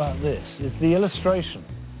like about this is the illustration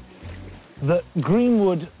that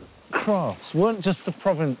Greenwood crafts weren't just the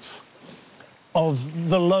province of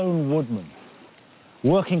the lone woodman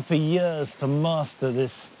working for years to master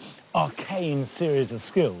this arcane series of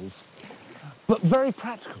skills, but very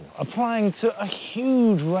practical, applying to a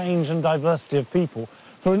huge range and diversity of people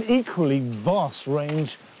for an equally vast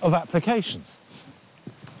range of applications.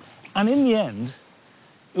 And in the end,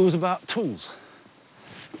 it was about tools.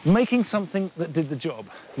 Making something that did the job,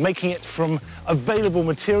 making it from available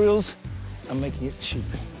materials and making it cheap.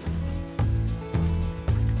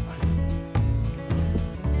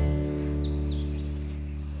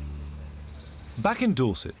 Back in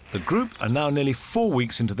Dorset, the group are now nearly 4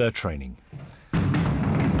 weeks into their training.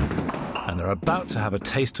 And they're about to have a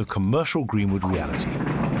taste of commercial Greenwood reality.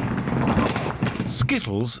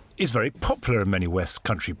 Skittles is very popular in many West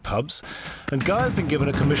Country pubs, and Guy has been given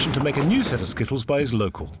a commission to make a new set of Skittles by his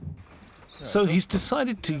local. So he's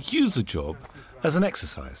decided to use the job as an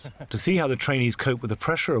exercise, to see how the trainees cope with the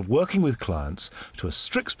pressure of working with clients to a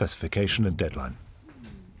strict specification and deadline.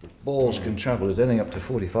 Balls can travel at anything up to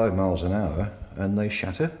 45 miles an hour, and they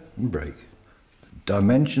shatter and break.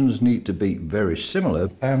 Dimensions need to be very similar,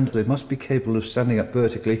 and they must be capable of standing up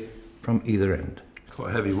vertically from either end.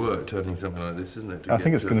 Quite heavy work turning something like this, isn't it? I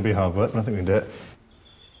think it's going to be hard work, but I think we can do it.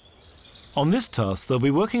 On this task, they'll be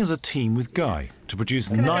working as a team with Guy to produce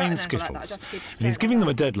 9 Skittles, and he's giving them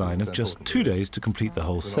a deadline of just 2 days to complete the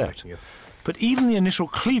whole set. But even the initial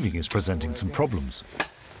cleaving is presenting some problems.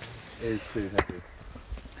 It's too heavy.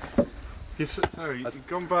 Sorry, you've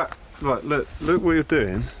gone back. Right, look what you're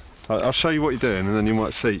doing. I'll show you what you're doing, and then you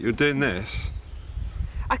might see. You're doing this.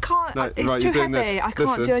 I can't, No, it's right, too you're doing heavy. this. I can't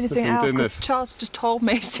Listen, do anything listen, you're else doing because this. Charles just told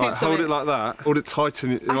me to. Right, hold it like that. Hold it tight,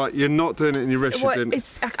 and right, you're not doing it in your wrist. You're doing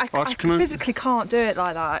it. I physically can't do it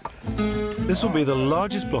like that. This will be the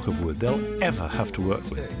largest block of wood they'll ever have to work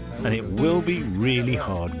with, and it will be really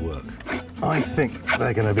hard work. I think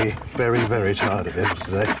they're going to be very, very tired at the end of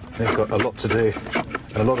today. They've got a lot to do,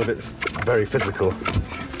 and a lot of it's very physical.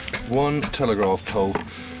 One telegraph pole.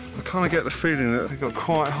 I kind of get the feeling that they've got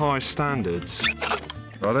quite high standards.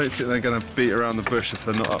 I don't think they're going to beat around the bush if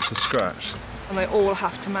they're not up to scratch. And they all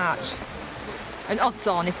have to match. And odds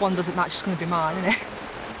on, if one doesn't match, it's going to be mine, isn't it?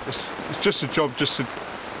 It's just a job just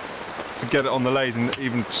to get it on the lathe and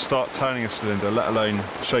even start turning a cylinder, let alone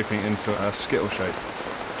shaping it into a skittle shape.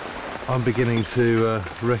 I'm beginning to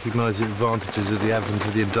recognise the advantages of the advent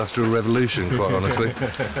of the Industrial Revolution, quite honestly.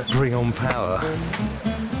 Bring on power.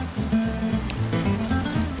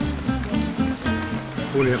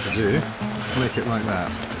 All you have to do is make it like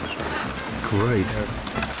that. Great.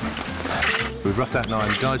 We've roughed out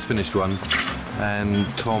 9, Guy's finished 1, and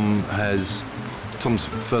Tom's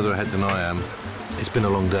further ahead than I am. It's been a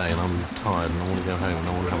long day and I'm tired and I want to go home and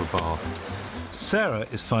I want to have a bath. Sarah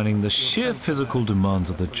is finding the sheer physical demands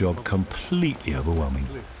of the job completely overwhelming.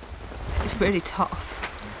 It's really tough.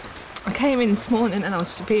 I came in this morning and I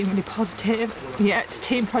was being really positive. Yeah, it's a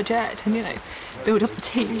team project and, you know, build up the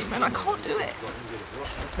team, and I can't do it.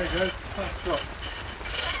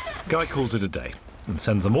 Guy calls it a day and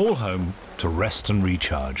sends them all home to rest and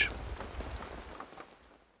recharge.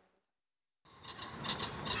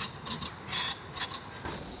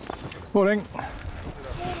 Morning.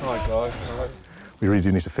 Hi, Guy. We really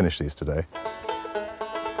do need to finish these today.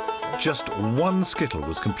 Just 1 skittle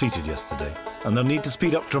was completed yesterday, and they'll need to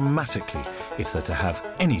speed up dramatically if they're to have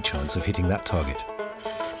any chance of hitting that target.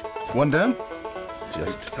 1 down.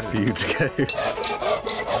 Just a few to go.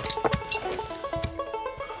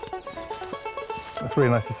 It's really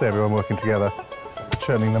nice to see everyone working together,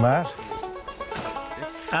 churning them out.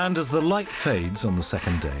 And as the light fades on the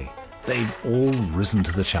second day, they've all risen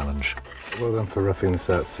to the challenge. Well done for roughing this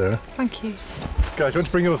out, Sarah. Thank you. Guys, you want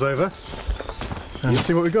to bring yours over and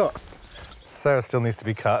see what we've got? Sarah still needs to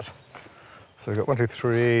be cut. So we've got 1, 2,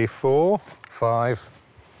 3, 4, 5,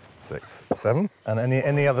 6, 7, and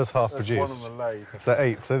any others half produced. 1 on the lathe. So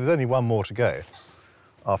 8. So there's only 1 more to go.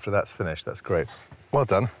 After that's finished, that's great. Well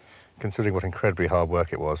done, considering what incredibly hard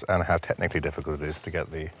work it was and how technically difficult it is to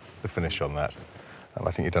get the finish on that.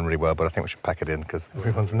 I think you've done really well, but I think we should pack it in because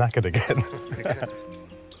everyone's knackered again.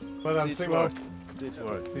 Well done, see you tomorrow. See you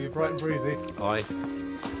tomorrow. See you bright and breezy. Aye.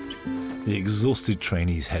 The exhausted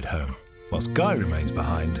trainees head home, whilst Guy remains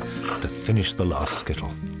behind to finish the last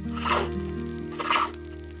skittle.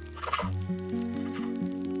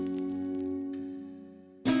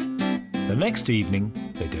 The next evening,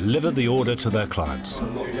 they deliver the order to their clients. They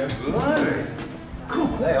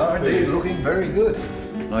are indeed looking very good.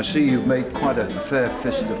 I see you've made quite a fair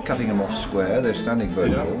fist of cutting them off square. They're standing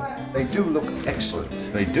vertical. Yeah. They do look excellent.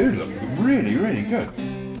 They do look really, really good.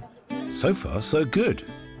 So far, so good.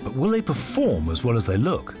 But will they perform as well as they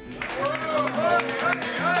look?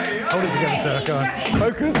 Hold it together, sir. Go on.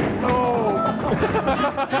 Focus. Oh!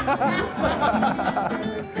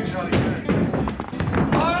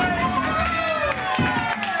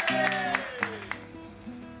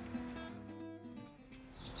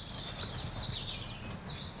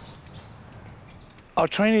 Our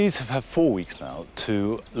trainees have had 4 weeks now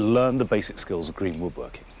to learn the basic skills of green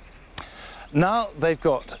woodworking. Now they've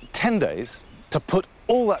got 10 days to put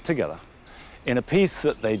all that together in a piece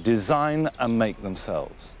that they design and make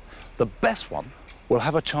themselves. The best one will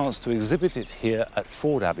have a chance to exhibit it here at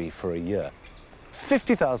Ford Abbey for a year.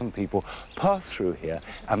 50,000 people pass through here,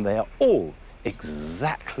 and they are all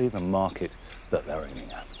exactly the market that they're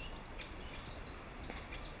aiming at.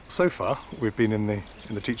 So far, we've been in the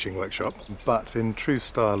teaching workshop, but in true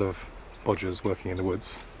style of bodgers working in the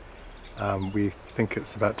woods, we think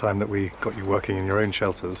it's about time that we got you working in your own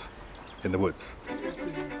shelters in the woods.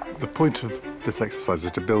 The point of this exercise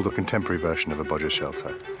is to build a contemporary version of a bodger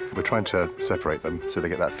shelter. We're trying to separate them so they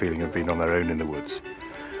get that feeling of being on their own in the woods,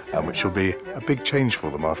 which will be a big change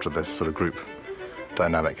for them after this sort of group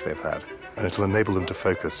dynamic they've had. And it'll enable them to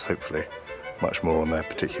focus, hopefully, much more on their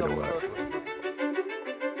particular work.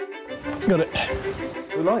 Got it.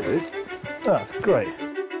 You like this? That's great.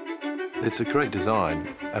 It's a great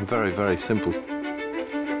design and very, very simple.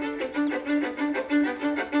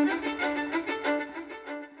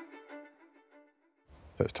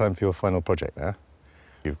 So it's time for your final project now.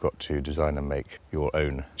 You've got to design and make your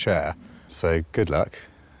own chair. So good luck,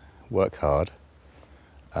 work hard,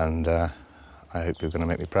 and I hope you're going to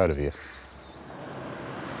make me proud of you.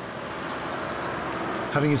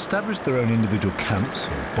 Having established their own individual camps,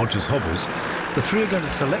 or bodgers hovels, the three are going to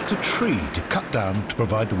select a tree to cut down to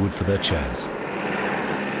provide the wood for their chairs.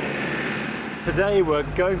 Today we're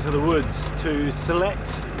going to the woods to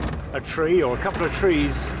select a tree or a couple of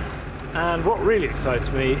trees, and what really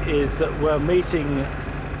excites me is that we're meeting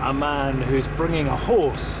a man who's bringing a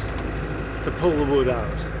horse to pull the wood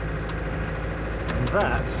out. And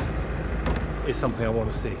that is something I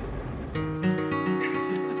want to see.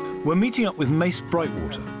 We're meeting up with Mace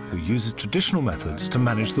Brightwater, who uses traditional methods to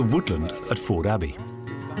manage the woodland at Ford Abbey.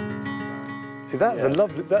 See, that's a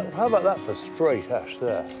lovely... how about that for straight ash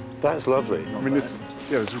there? That's lovely. I mean, it's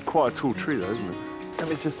quite a tall tree, though, isn't it? Let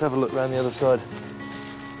me just have a look round the other side.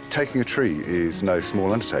 Taking a tree is no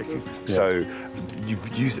small undertaking, so you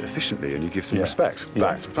use it efficiently and you give some respect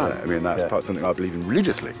back to the planet. I mean, that's part of something I believe in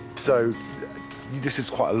religiously. So this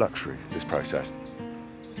is quite a luxury, this process.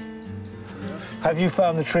 Have you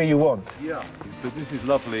found the tree you want? Yeah, but this is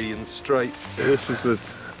lovely and straight. This is the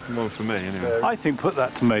one for me, anyway. I think put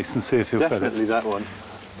that to Mace and see if he'll fit it. Definitely that one.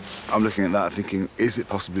 I'm looking at that thinking, is it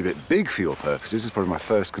possibly a bit big for your purposes? This is probably my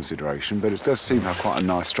first consideration, but it does seem to have quite a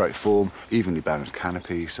nice straight form, evenly balanced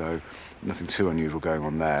canopy, so nothing too unusual going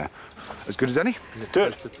on there. As good as any? Let's do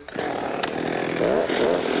it.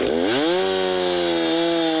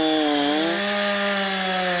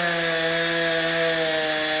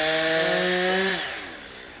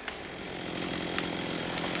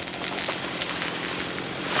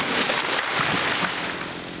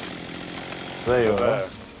 There you are.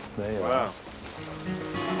 There you are.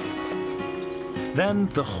 Then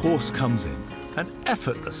the horse comes in and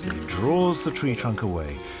effortlessly draws the tree trunk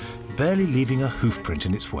away, barely leaving a hoof print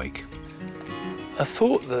in its wake. A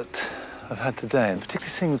thought that I've had today, and particularly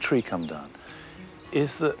seeing the tree come down,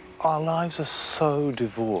 is that our lives are so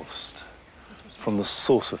divorced from the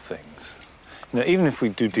source of things. You know, even if we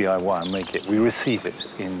do DIY and make it, we receive it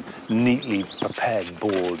in neatly prepared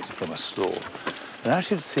boards from a store. And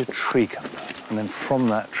actually to see a tree come down, and then from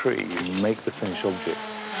that tree you make the finished object,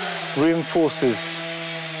 reinforces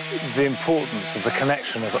the importance of the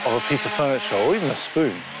connection of a piece of furniture, or even a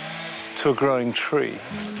spoon, to a growing tree.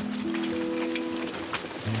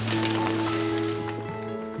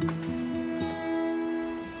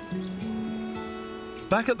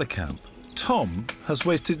 Back at the camp, Tom has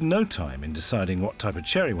wasted no time in deciding what type of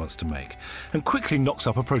chair he wants to make, and quickly knocks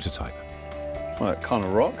up a prototype. Well, it kind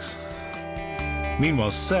of rocks.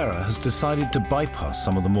 Meanwhile, Sarah has decided to bypass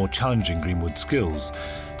some of the more challenging greenwood skills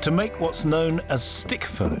to make what's known as stick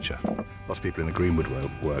furniture. A lot of people in the green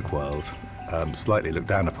woodwork world slightly look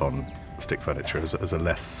down upon stick furniture as a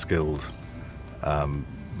less skilled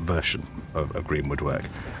version of green woodwork.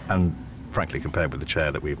 And frankly, compared with the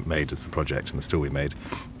chair that we made as the project and the stool we made,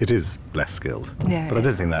 it is less skilled. Yeah, but I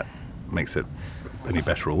don't think that makes it any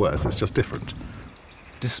better or worse, it's just different.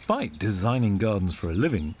 Despite designing gardens for a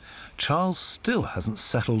living, Charles still hasn't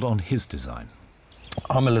settled on his design.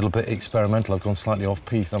 I'm a little bit experimental. I've gone slightly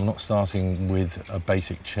off-piste. I'm not starting with a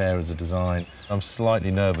basic chair as a design. I'm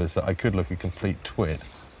slightly nervous that I could look a complete twit.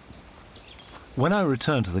 When I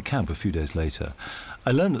return to the camp a few days later,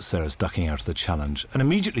 I learn that Sarah's ducking out of the challenge and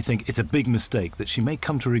immediately think it's a big mistake that she may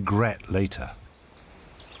come to regret later.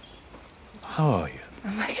 How are you?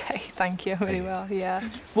 I'm okay, thank you, really well, yeah.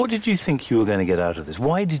 What did you think you were going to get out of this?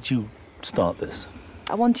 Why did you start this?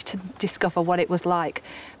 I wanted to discover what it was like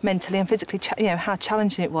mentally and physically, you know, how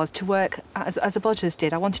challenging it was to work as the Bodgers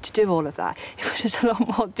did. I wanted to do all of that. It was just a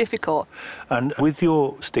lot more difficult. And with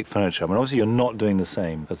your stick furniture, I mean, obviously you're not doing the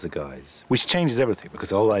same as the guys, which changes everything, because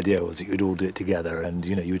the whole idea was that you'd all do it together and,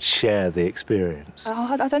 you know, you would share the experience.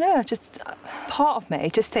 Oh, I don't know, just part of me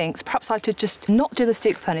just thinks perhaps I could just not do the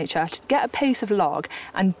stick furniture, just get a piece of log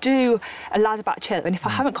and do a ladder back chair. And if I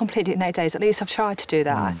haven't completed it in 8 days, at least I've tried to do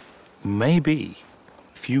that. Maybe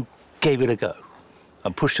if you gave it a go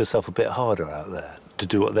and pushed yourself a bit harder out there to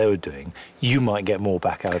do what they were doing, you might get more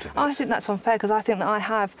back out of it. I think that's unfair, because I think that I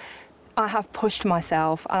have pushed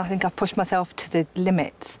myself, and I think I've pushed myself to the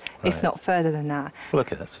limits, Right. if not further than that. Well,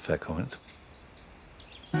 OK, that's a fair comment.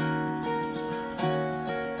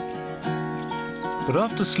 But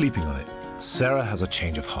after sleeping on it, Sarah has a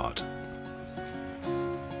change of heart.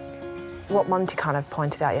 What Monty kind of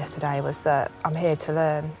pointed out yesterday was that I'm here to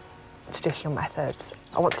learn traditional methods.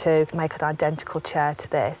 I want to make an identical chair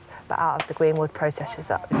to this, but out of the green wood processes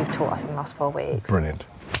that you've taught us in the last 4 weeks. Brilliant.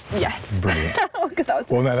 Yes. Brilliant. Oh, good, that was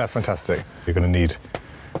Well, no, that's fantastic. You're going to need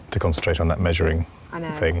to concentrate on that measuring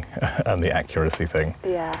thing and the accuracy thing.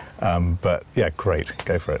 Yeah. But, yeah, great.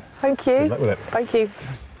 Go for it. Thank you. Good luck with it. Thank you.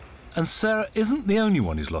 And Sarah isn't the only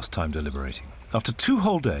one who's lost time deliberating. After 2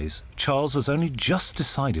 whole days, Charles has only just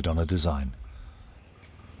decided on a design.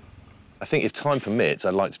 I think if time permits,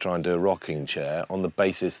 I'd like to try and do a rocking chair on the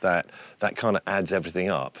basis that that kind of adds everything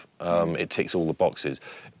up. It ticks all the boxes.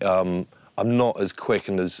 I'm not as quick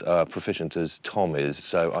and as proficient as Tom is,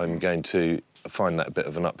 so I'm going to find that a bit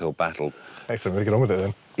of an uphill battle. Excellent. We'll get on with it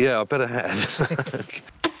then. Yeah, I better head.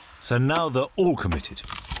 So now they're all committed.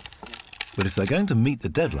 But if they're going to meet the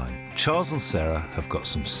deadline, Charles and Sarah have got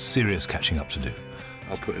some serious catching up to do.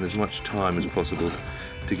 I'll put in as much time as possible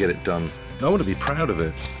to get it done. I want to be proud of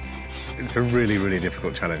it. It's a really, really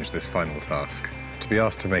difficult challenge, this final task. To be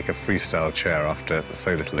asked to make a freestyle chair after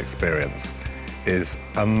so little experience is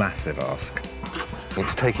a massive ask.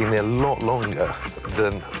 It's taking me a lot longer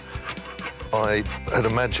than I had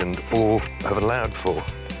imagined or have allowed for.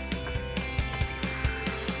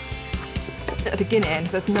 At the beginning,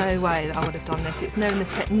 there's no way that I would have done this. It's knowing the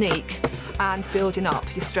technique and building up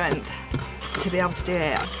your strength to be able to do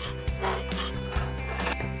it.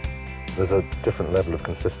 There's a different level of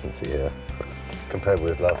consistency here compared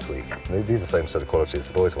with last week. These are the same sort of quality as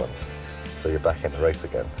the boys' ones, so you're back in the race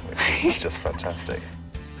again. It's just fantastic.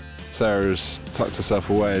 Sarah's tucked herself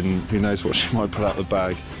away and who knows what she might pull out the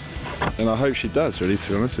bag. And I hope she does, really, to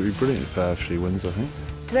be honest. It'd be brilliant if she wins, I think.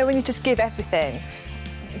 Do you know when you just give everything,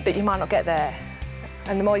 but you might not get there?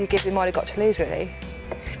 And the more you give, the more you've got to lose, really.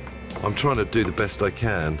 I'm trying to do the best I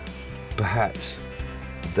can. Perhaps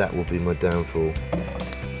that will be my downfall.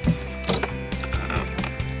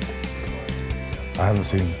 I haven't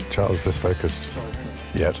seen Charles this focused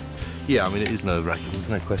yet. Yeah, I mean, it is nerve-wracking. There's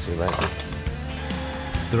no question about it.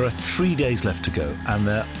 There are 3 days left to go, and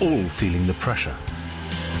they're all feeling the pressure.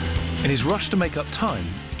 In his rush to make up time,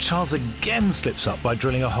 Charles again slips up by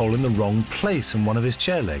drilling a hole in the wrong place in one of his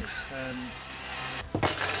chair legs.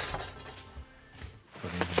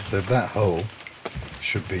 So that hole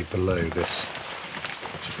should be below this.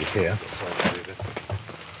 It should be here.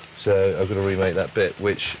 So I've got to remake that bit,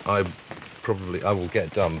 which I will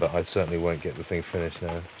get done, but I certainly won't get the thing finished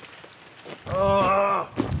now.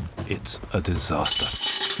 It's a disaster.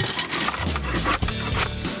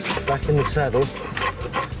 Back in the saddle.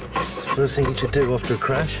 First thing you should do after a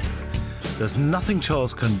crash. There's nothing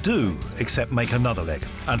Charles can do except make another leg,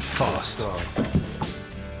 and fast.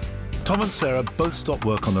 Tom and Sarah both stop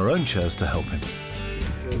work on their own chairs to help him.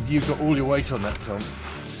 You've got all your weight on that, Tom.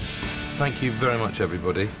 Thank you very much,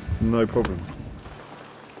 everybody. No problem.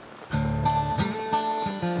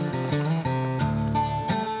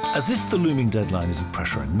 As if the looming deadline isn't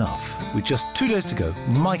pressure enough, with just 2 days to go,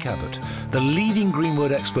 Mike Abbott, the leading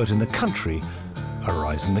greenwood expert in the country,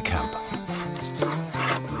 arrives in the camp.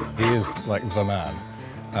 He is like the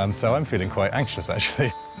man. So I'm feeling quite anxious,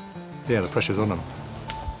 actually. Yeah, the pressure's on him.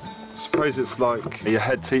 I suppose it's like your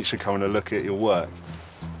head teacher coming to look at your work.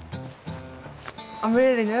 I'm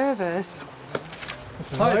really nervous.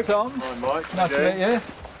 Hi, Tom. Hi, Mike. Nice to meet you.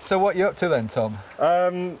 So what are you up to then, Tom?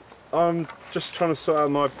 I'm just trying to sort out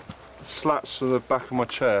my slats for the back of my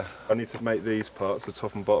chair. I need to make these parts, the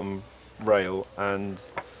top and bottom rail and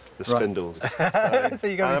the spindles. So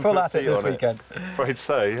you're going to be full at it this weekend? Afraid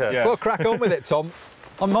so, yeah. Well, crack on with it, Tom.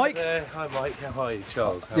 I'm Mike. Hi, Mike. How are you,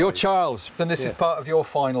 Charles? You're Charles, and this is part of your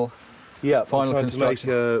final final construction.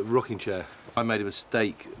 to make a rocking chair. I made a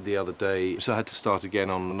mistake the other day, so I had to start again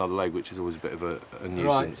on another leg, which is always a bit of a nuisance.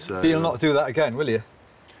 Right. So But you'll not do that again, will you?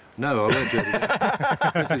 No, I won't do it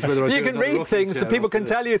again. This is whether I You do can another read rocking things so chair people after can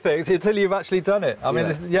this. tell you things until you've actually done it. I mean,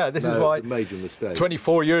 this is why it's a major mistake.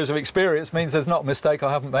 24 years of experience means there's not a mistake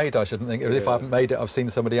I haven't made, I shouldn't think. If I haven't made it, I've seen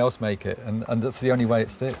somebody else make it, and that's the only way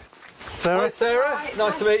it sticks. Sarah? Hi, Sarah. Hi,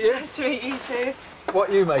 nice to meet you. Nice to meet you too. What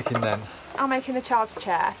are you making then? I'm making the child's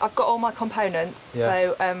chair. I've got all my components,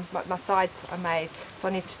 so my sides are made. So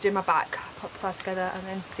I need to do my back, put the sides together, and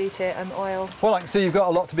then seat it and oil. Well, I can see you've got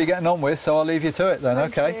a lot to be getting on with, so I'll leave you to it then.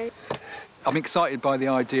 Okay. I'm excited by the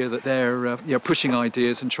idea that they're pushing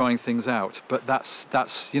ideas and trying things out, but that's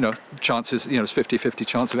chances, it's 50-50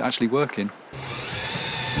 chance of it actually working.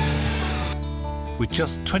 With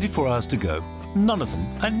just 24 hours to go, none of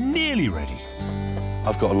them are nearly ready.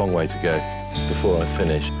 I've got a long way to go before I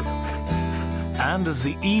finish. And as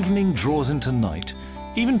the evening draws into night,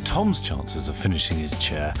 even Tom's chances of finishing his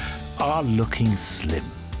chair are looking slim.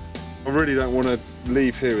 I really don't want to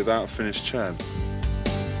leave here without a finished chair.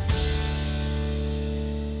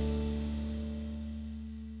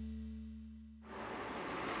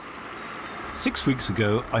 Six weeks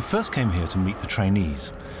ago, I first came here to meet the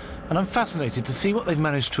trainees, and I'm fascinated to see what they've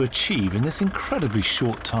managed to achieve in this incredibly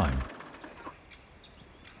short time.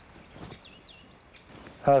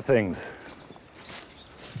 How are things?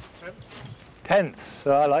 Tense.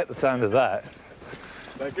 Oh, I like the sound of that.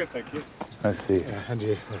 They're good, thank you. I see. Yeah, and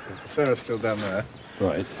you. Sarah's still down there.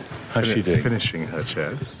 Right. How's she doing? Finishing her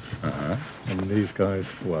chair. And these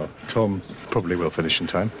guys, well, Tom probably will finish in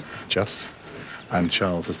time, just. And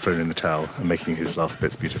Charles has thrown in the towel and making his last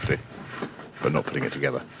bits beautifully, but not putting it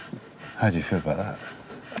together. How do you feel about that?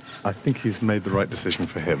 I think he's made the right decision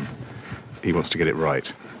for him. He wants to get it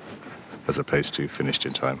right, as opposed to finished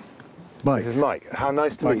in time. Mike. This is Mike. How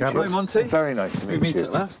nice to meet you. Hi, Monty. Very nice to meet you. We meet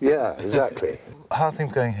at last. Yeah, exactly. How are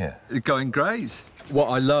things going here? Going great. What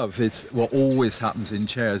I love is what always happens in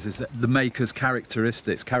chairs is that the maker's character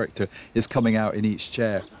is coming out in each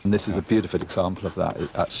chair. And this is a beautiful example of that,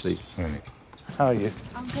 actually. Really? How are you?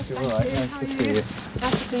 I'm good, thank all right? you. Nice to see you.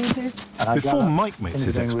 Nice to see you too. Before Mike makes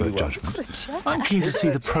his expert really well. judgment, I'm keen to see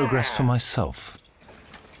the progress for myself.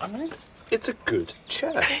 I mean, it's a good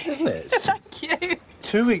chair, isn't it? Thank you.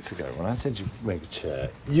 2 weeks ago, when I said you'd make a chair,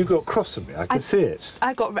 you got cross with me. I could see it.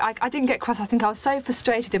 I didn't get cross. I think I was so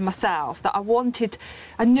frustrated in myself that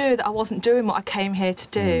I knew that I wasn't doing what I came here to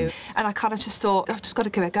do. And I kind of just thought, I've just got to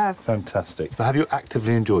give it a go. Fantastic. But have you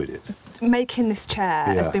actively enjoyed it? Making this chair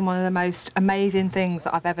has been one of the most amazing things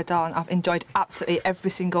that I've ever done. I've enjoyed absolutely every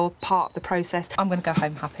single part of the process. I'm going to go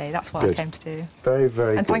home happy. That's what I came to do. Very,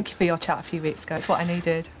 very And good. thank you for your chat a few weeks ago. It's what I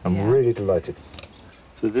needed. I'm really delighted.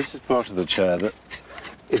 So this is part of the chair that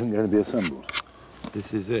isn't going to be assembled.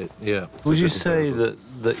 This is it, yeah. Would you say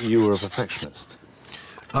that you were a perfectionist?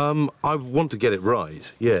 I want to get it right,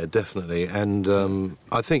 yeah, definitely. And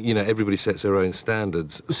I think, everybody sets their own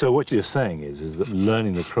standards. So what you're saying is that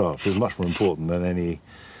learning the craft is much more important than any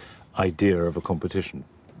idea of a competition.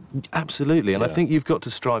 Absolutely, and I think you've got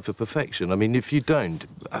to strive for perfection. I mean, if you don't,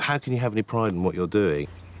 how can you have any pride in what you're doing?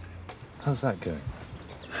 How's that going?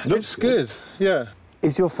 Looks good, yeah.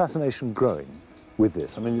 Is your fascination growing with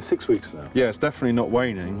this? I mean, it's 6 weeks now. Yeah, it's definitely not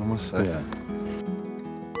waning, I must say. Yeah.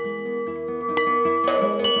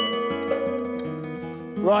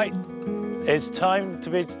 Right, it's time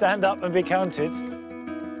to stand up and be counted.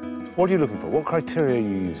 What are you looking for? What criteria are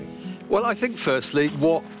you using? Well, I think firstly,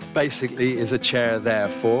 what basically is a chair there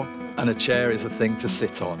for? And a chair is a thing to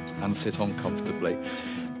sit on and sit on comfortably.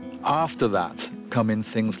 After that come in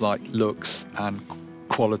things like looks and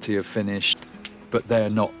quality of finish, but they're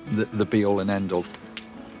not the be-all and end-all.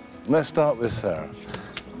 Let's start with Sarah.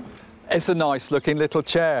 It's a nice looking little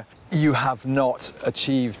chair. You have not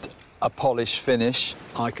achieved a polished finish.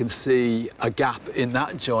 I can see a gap in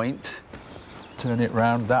that joint. Turn it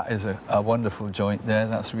round, that is a wonderful joint there.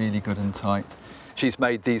 That's really good and tight. She's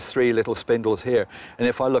made these 3 little spindles here, and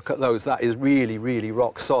if I look at those, that is really, really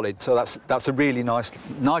rock solid. So that's a really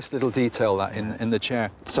nice little detail that in the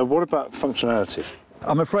chair. So what about functionality?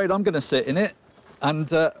 I'm afraid I'm going to sit in it, and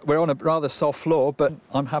we're on a rather soft floor, but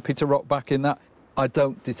I'm happy to rock back in that. I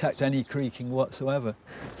don't detect any creaking whatsoever.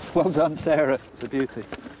 Well done, Sarah. It's a beauty.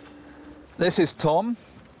 This is Tom.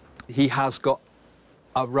 He has got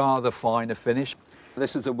a rather finer finish.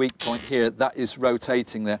 This is a weak point here. That is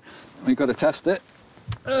rotating there. We've got to test it.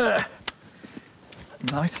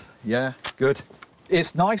 Nice. Yeah, good.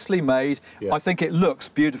 It's nicely made. Yeah. I think it looks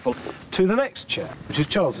beautiful. To the next chair, which is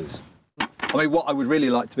Charles's. I mean, what I would really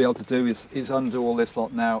like to be able to do is undo all this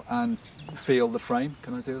lot now and feel the frame.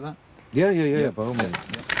 Can I do that? Yeah, by all means.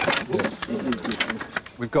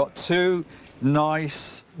 We've got two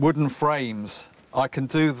nice wooden frames. I can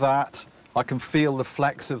do that. I can feel the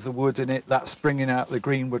flex of the wood in it. That's bringing out the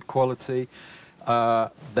greenwood quality.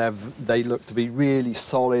 They look to be really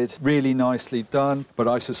solid, really nicely done, but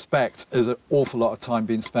I suspect there's an awful lot of time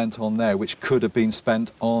being spent on there which could have been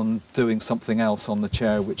spent on doing something else on the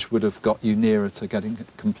chair which would have got you nearer to getting it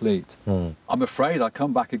complete. I'm afraid I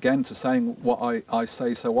come back again to saying what I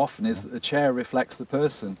say so often is that the chair reflects the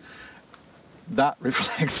person. That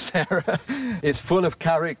reflects Sarah. It's full of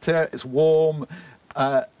character, it's warm,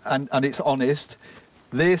 and it's honest.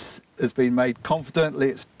 This has been made confidently,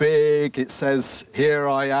 it's big, it says, here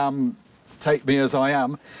I am, take me as I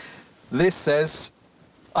am. This says,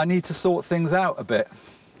 I need to sort things out a bit.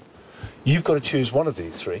 You've got to choose one of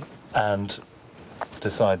these three and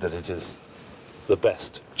decide that it is the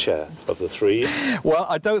best chair of the three. Well,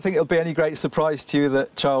 I don't think it'll be any great surprise to you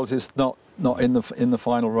that Charles is not in the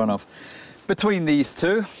final runoff. Between these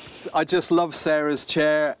two, I just love Sarah's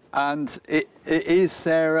chair, and it is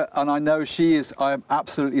Sarah, and I know I'm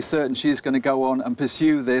absolutely certain she's going to go on and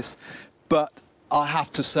pursue this, but I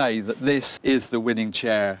have to say that this is the winning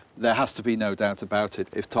chair. There has to be no doubt about it.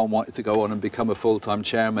 If Tom wanted to go on and become a full-time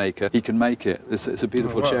chair maker, he can make it. It's a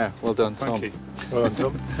beautiful chair. Well done, Tom. Thank you. Well done,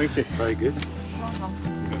 Tom. Thank you. Very good.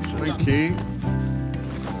 Thank you.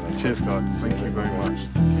 Cheers, guys. Thank you very much.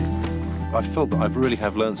 I felt that I really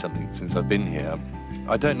have learned something since I've been here.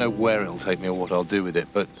 I don't know where it'll take me or what I'll do with it,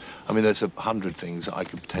 but I mean, there's 100 things that I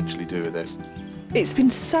could potentially do with it. It's been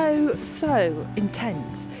so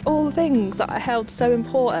intense. All the things that I held so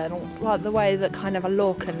important, like the way that kind of I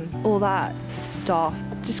look and all that stuff,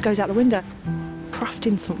 just goes out the window.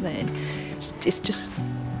 Crafting something, it's just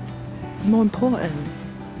more important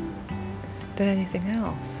than anything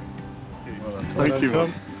else. Thank you,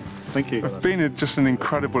 Tom. Thank you. It's been just an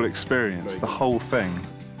incredible experience, the whole thing.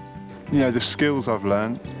 You know, the skills I've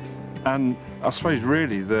learned, and I suppose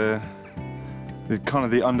really the kind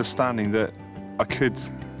of the understanding that I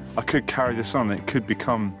could carry this on. It could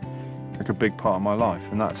become like a big part of my life,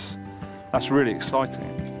 and that's really exciting.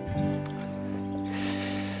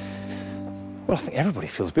 Well, I think everybody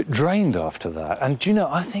feels a bit drained after that. And do you know,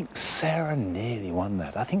 I think Sarah nearly won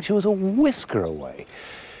that. I think she was a whisker away.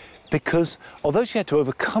 Because although she had to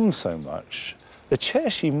overcome so much, the chair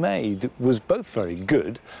she made was both very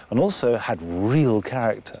good and also had real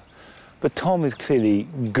character. But Tom is clearly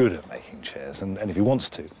good at making chairs, and if he wants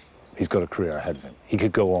to, he's got a career ahead of him. He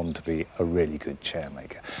could go on to be a really good chair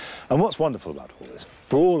maker. And what's wonderful about all this,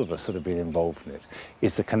 for all of us that have been involved in it,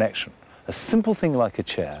 is the connection. A simple thing like a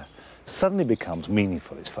chair suddenly becomes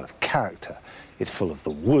meaningful. It's full of character, it's full of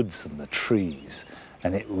the woods and the trees,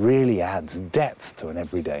 and it really adds depth to an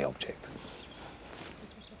everyday object.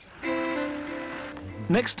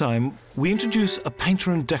 Next time, we introduce a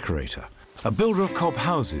painter and decorator, a builder of cob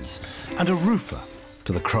houses, and a roofer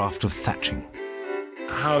to the craft of thatching.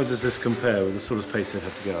 How does this compare with the sort of pace they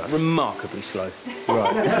have to go at? Remarkably slow.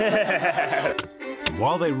 Right.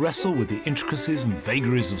 While they wrestle with the intricacies and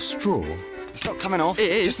vagaries of straw, it's not coming off. It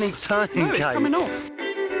is. It just needs turning. No, it's coming off.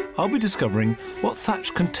 I'll be discovering what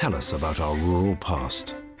thatch can tell us about our rural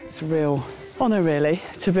past. It's a real honour, really,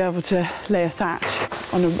 to be able to lay a thatch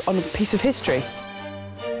on a piece of history.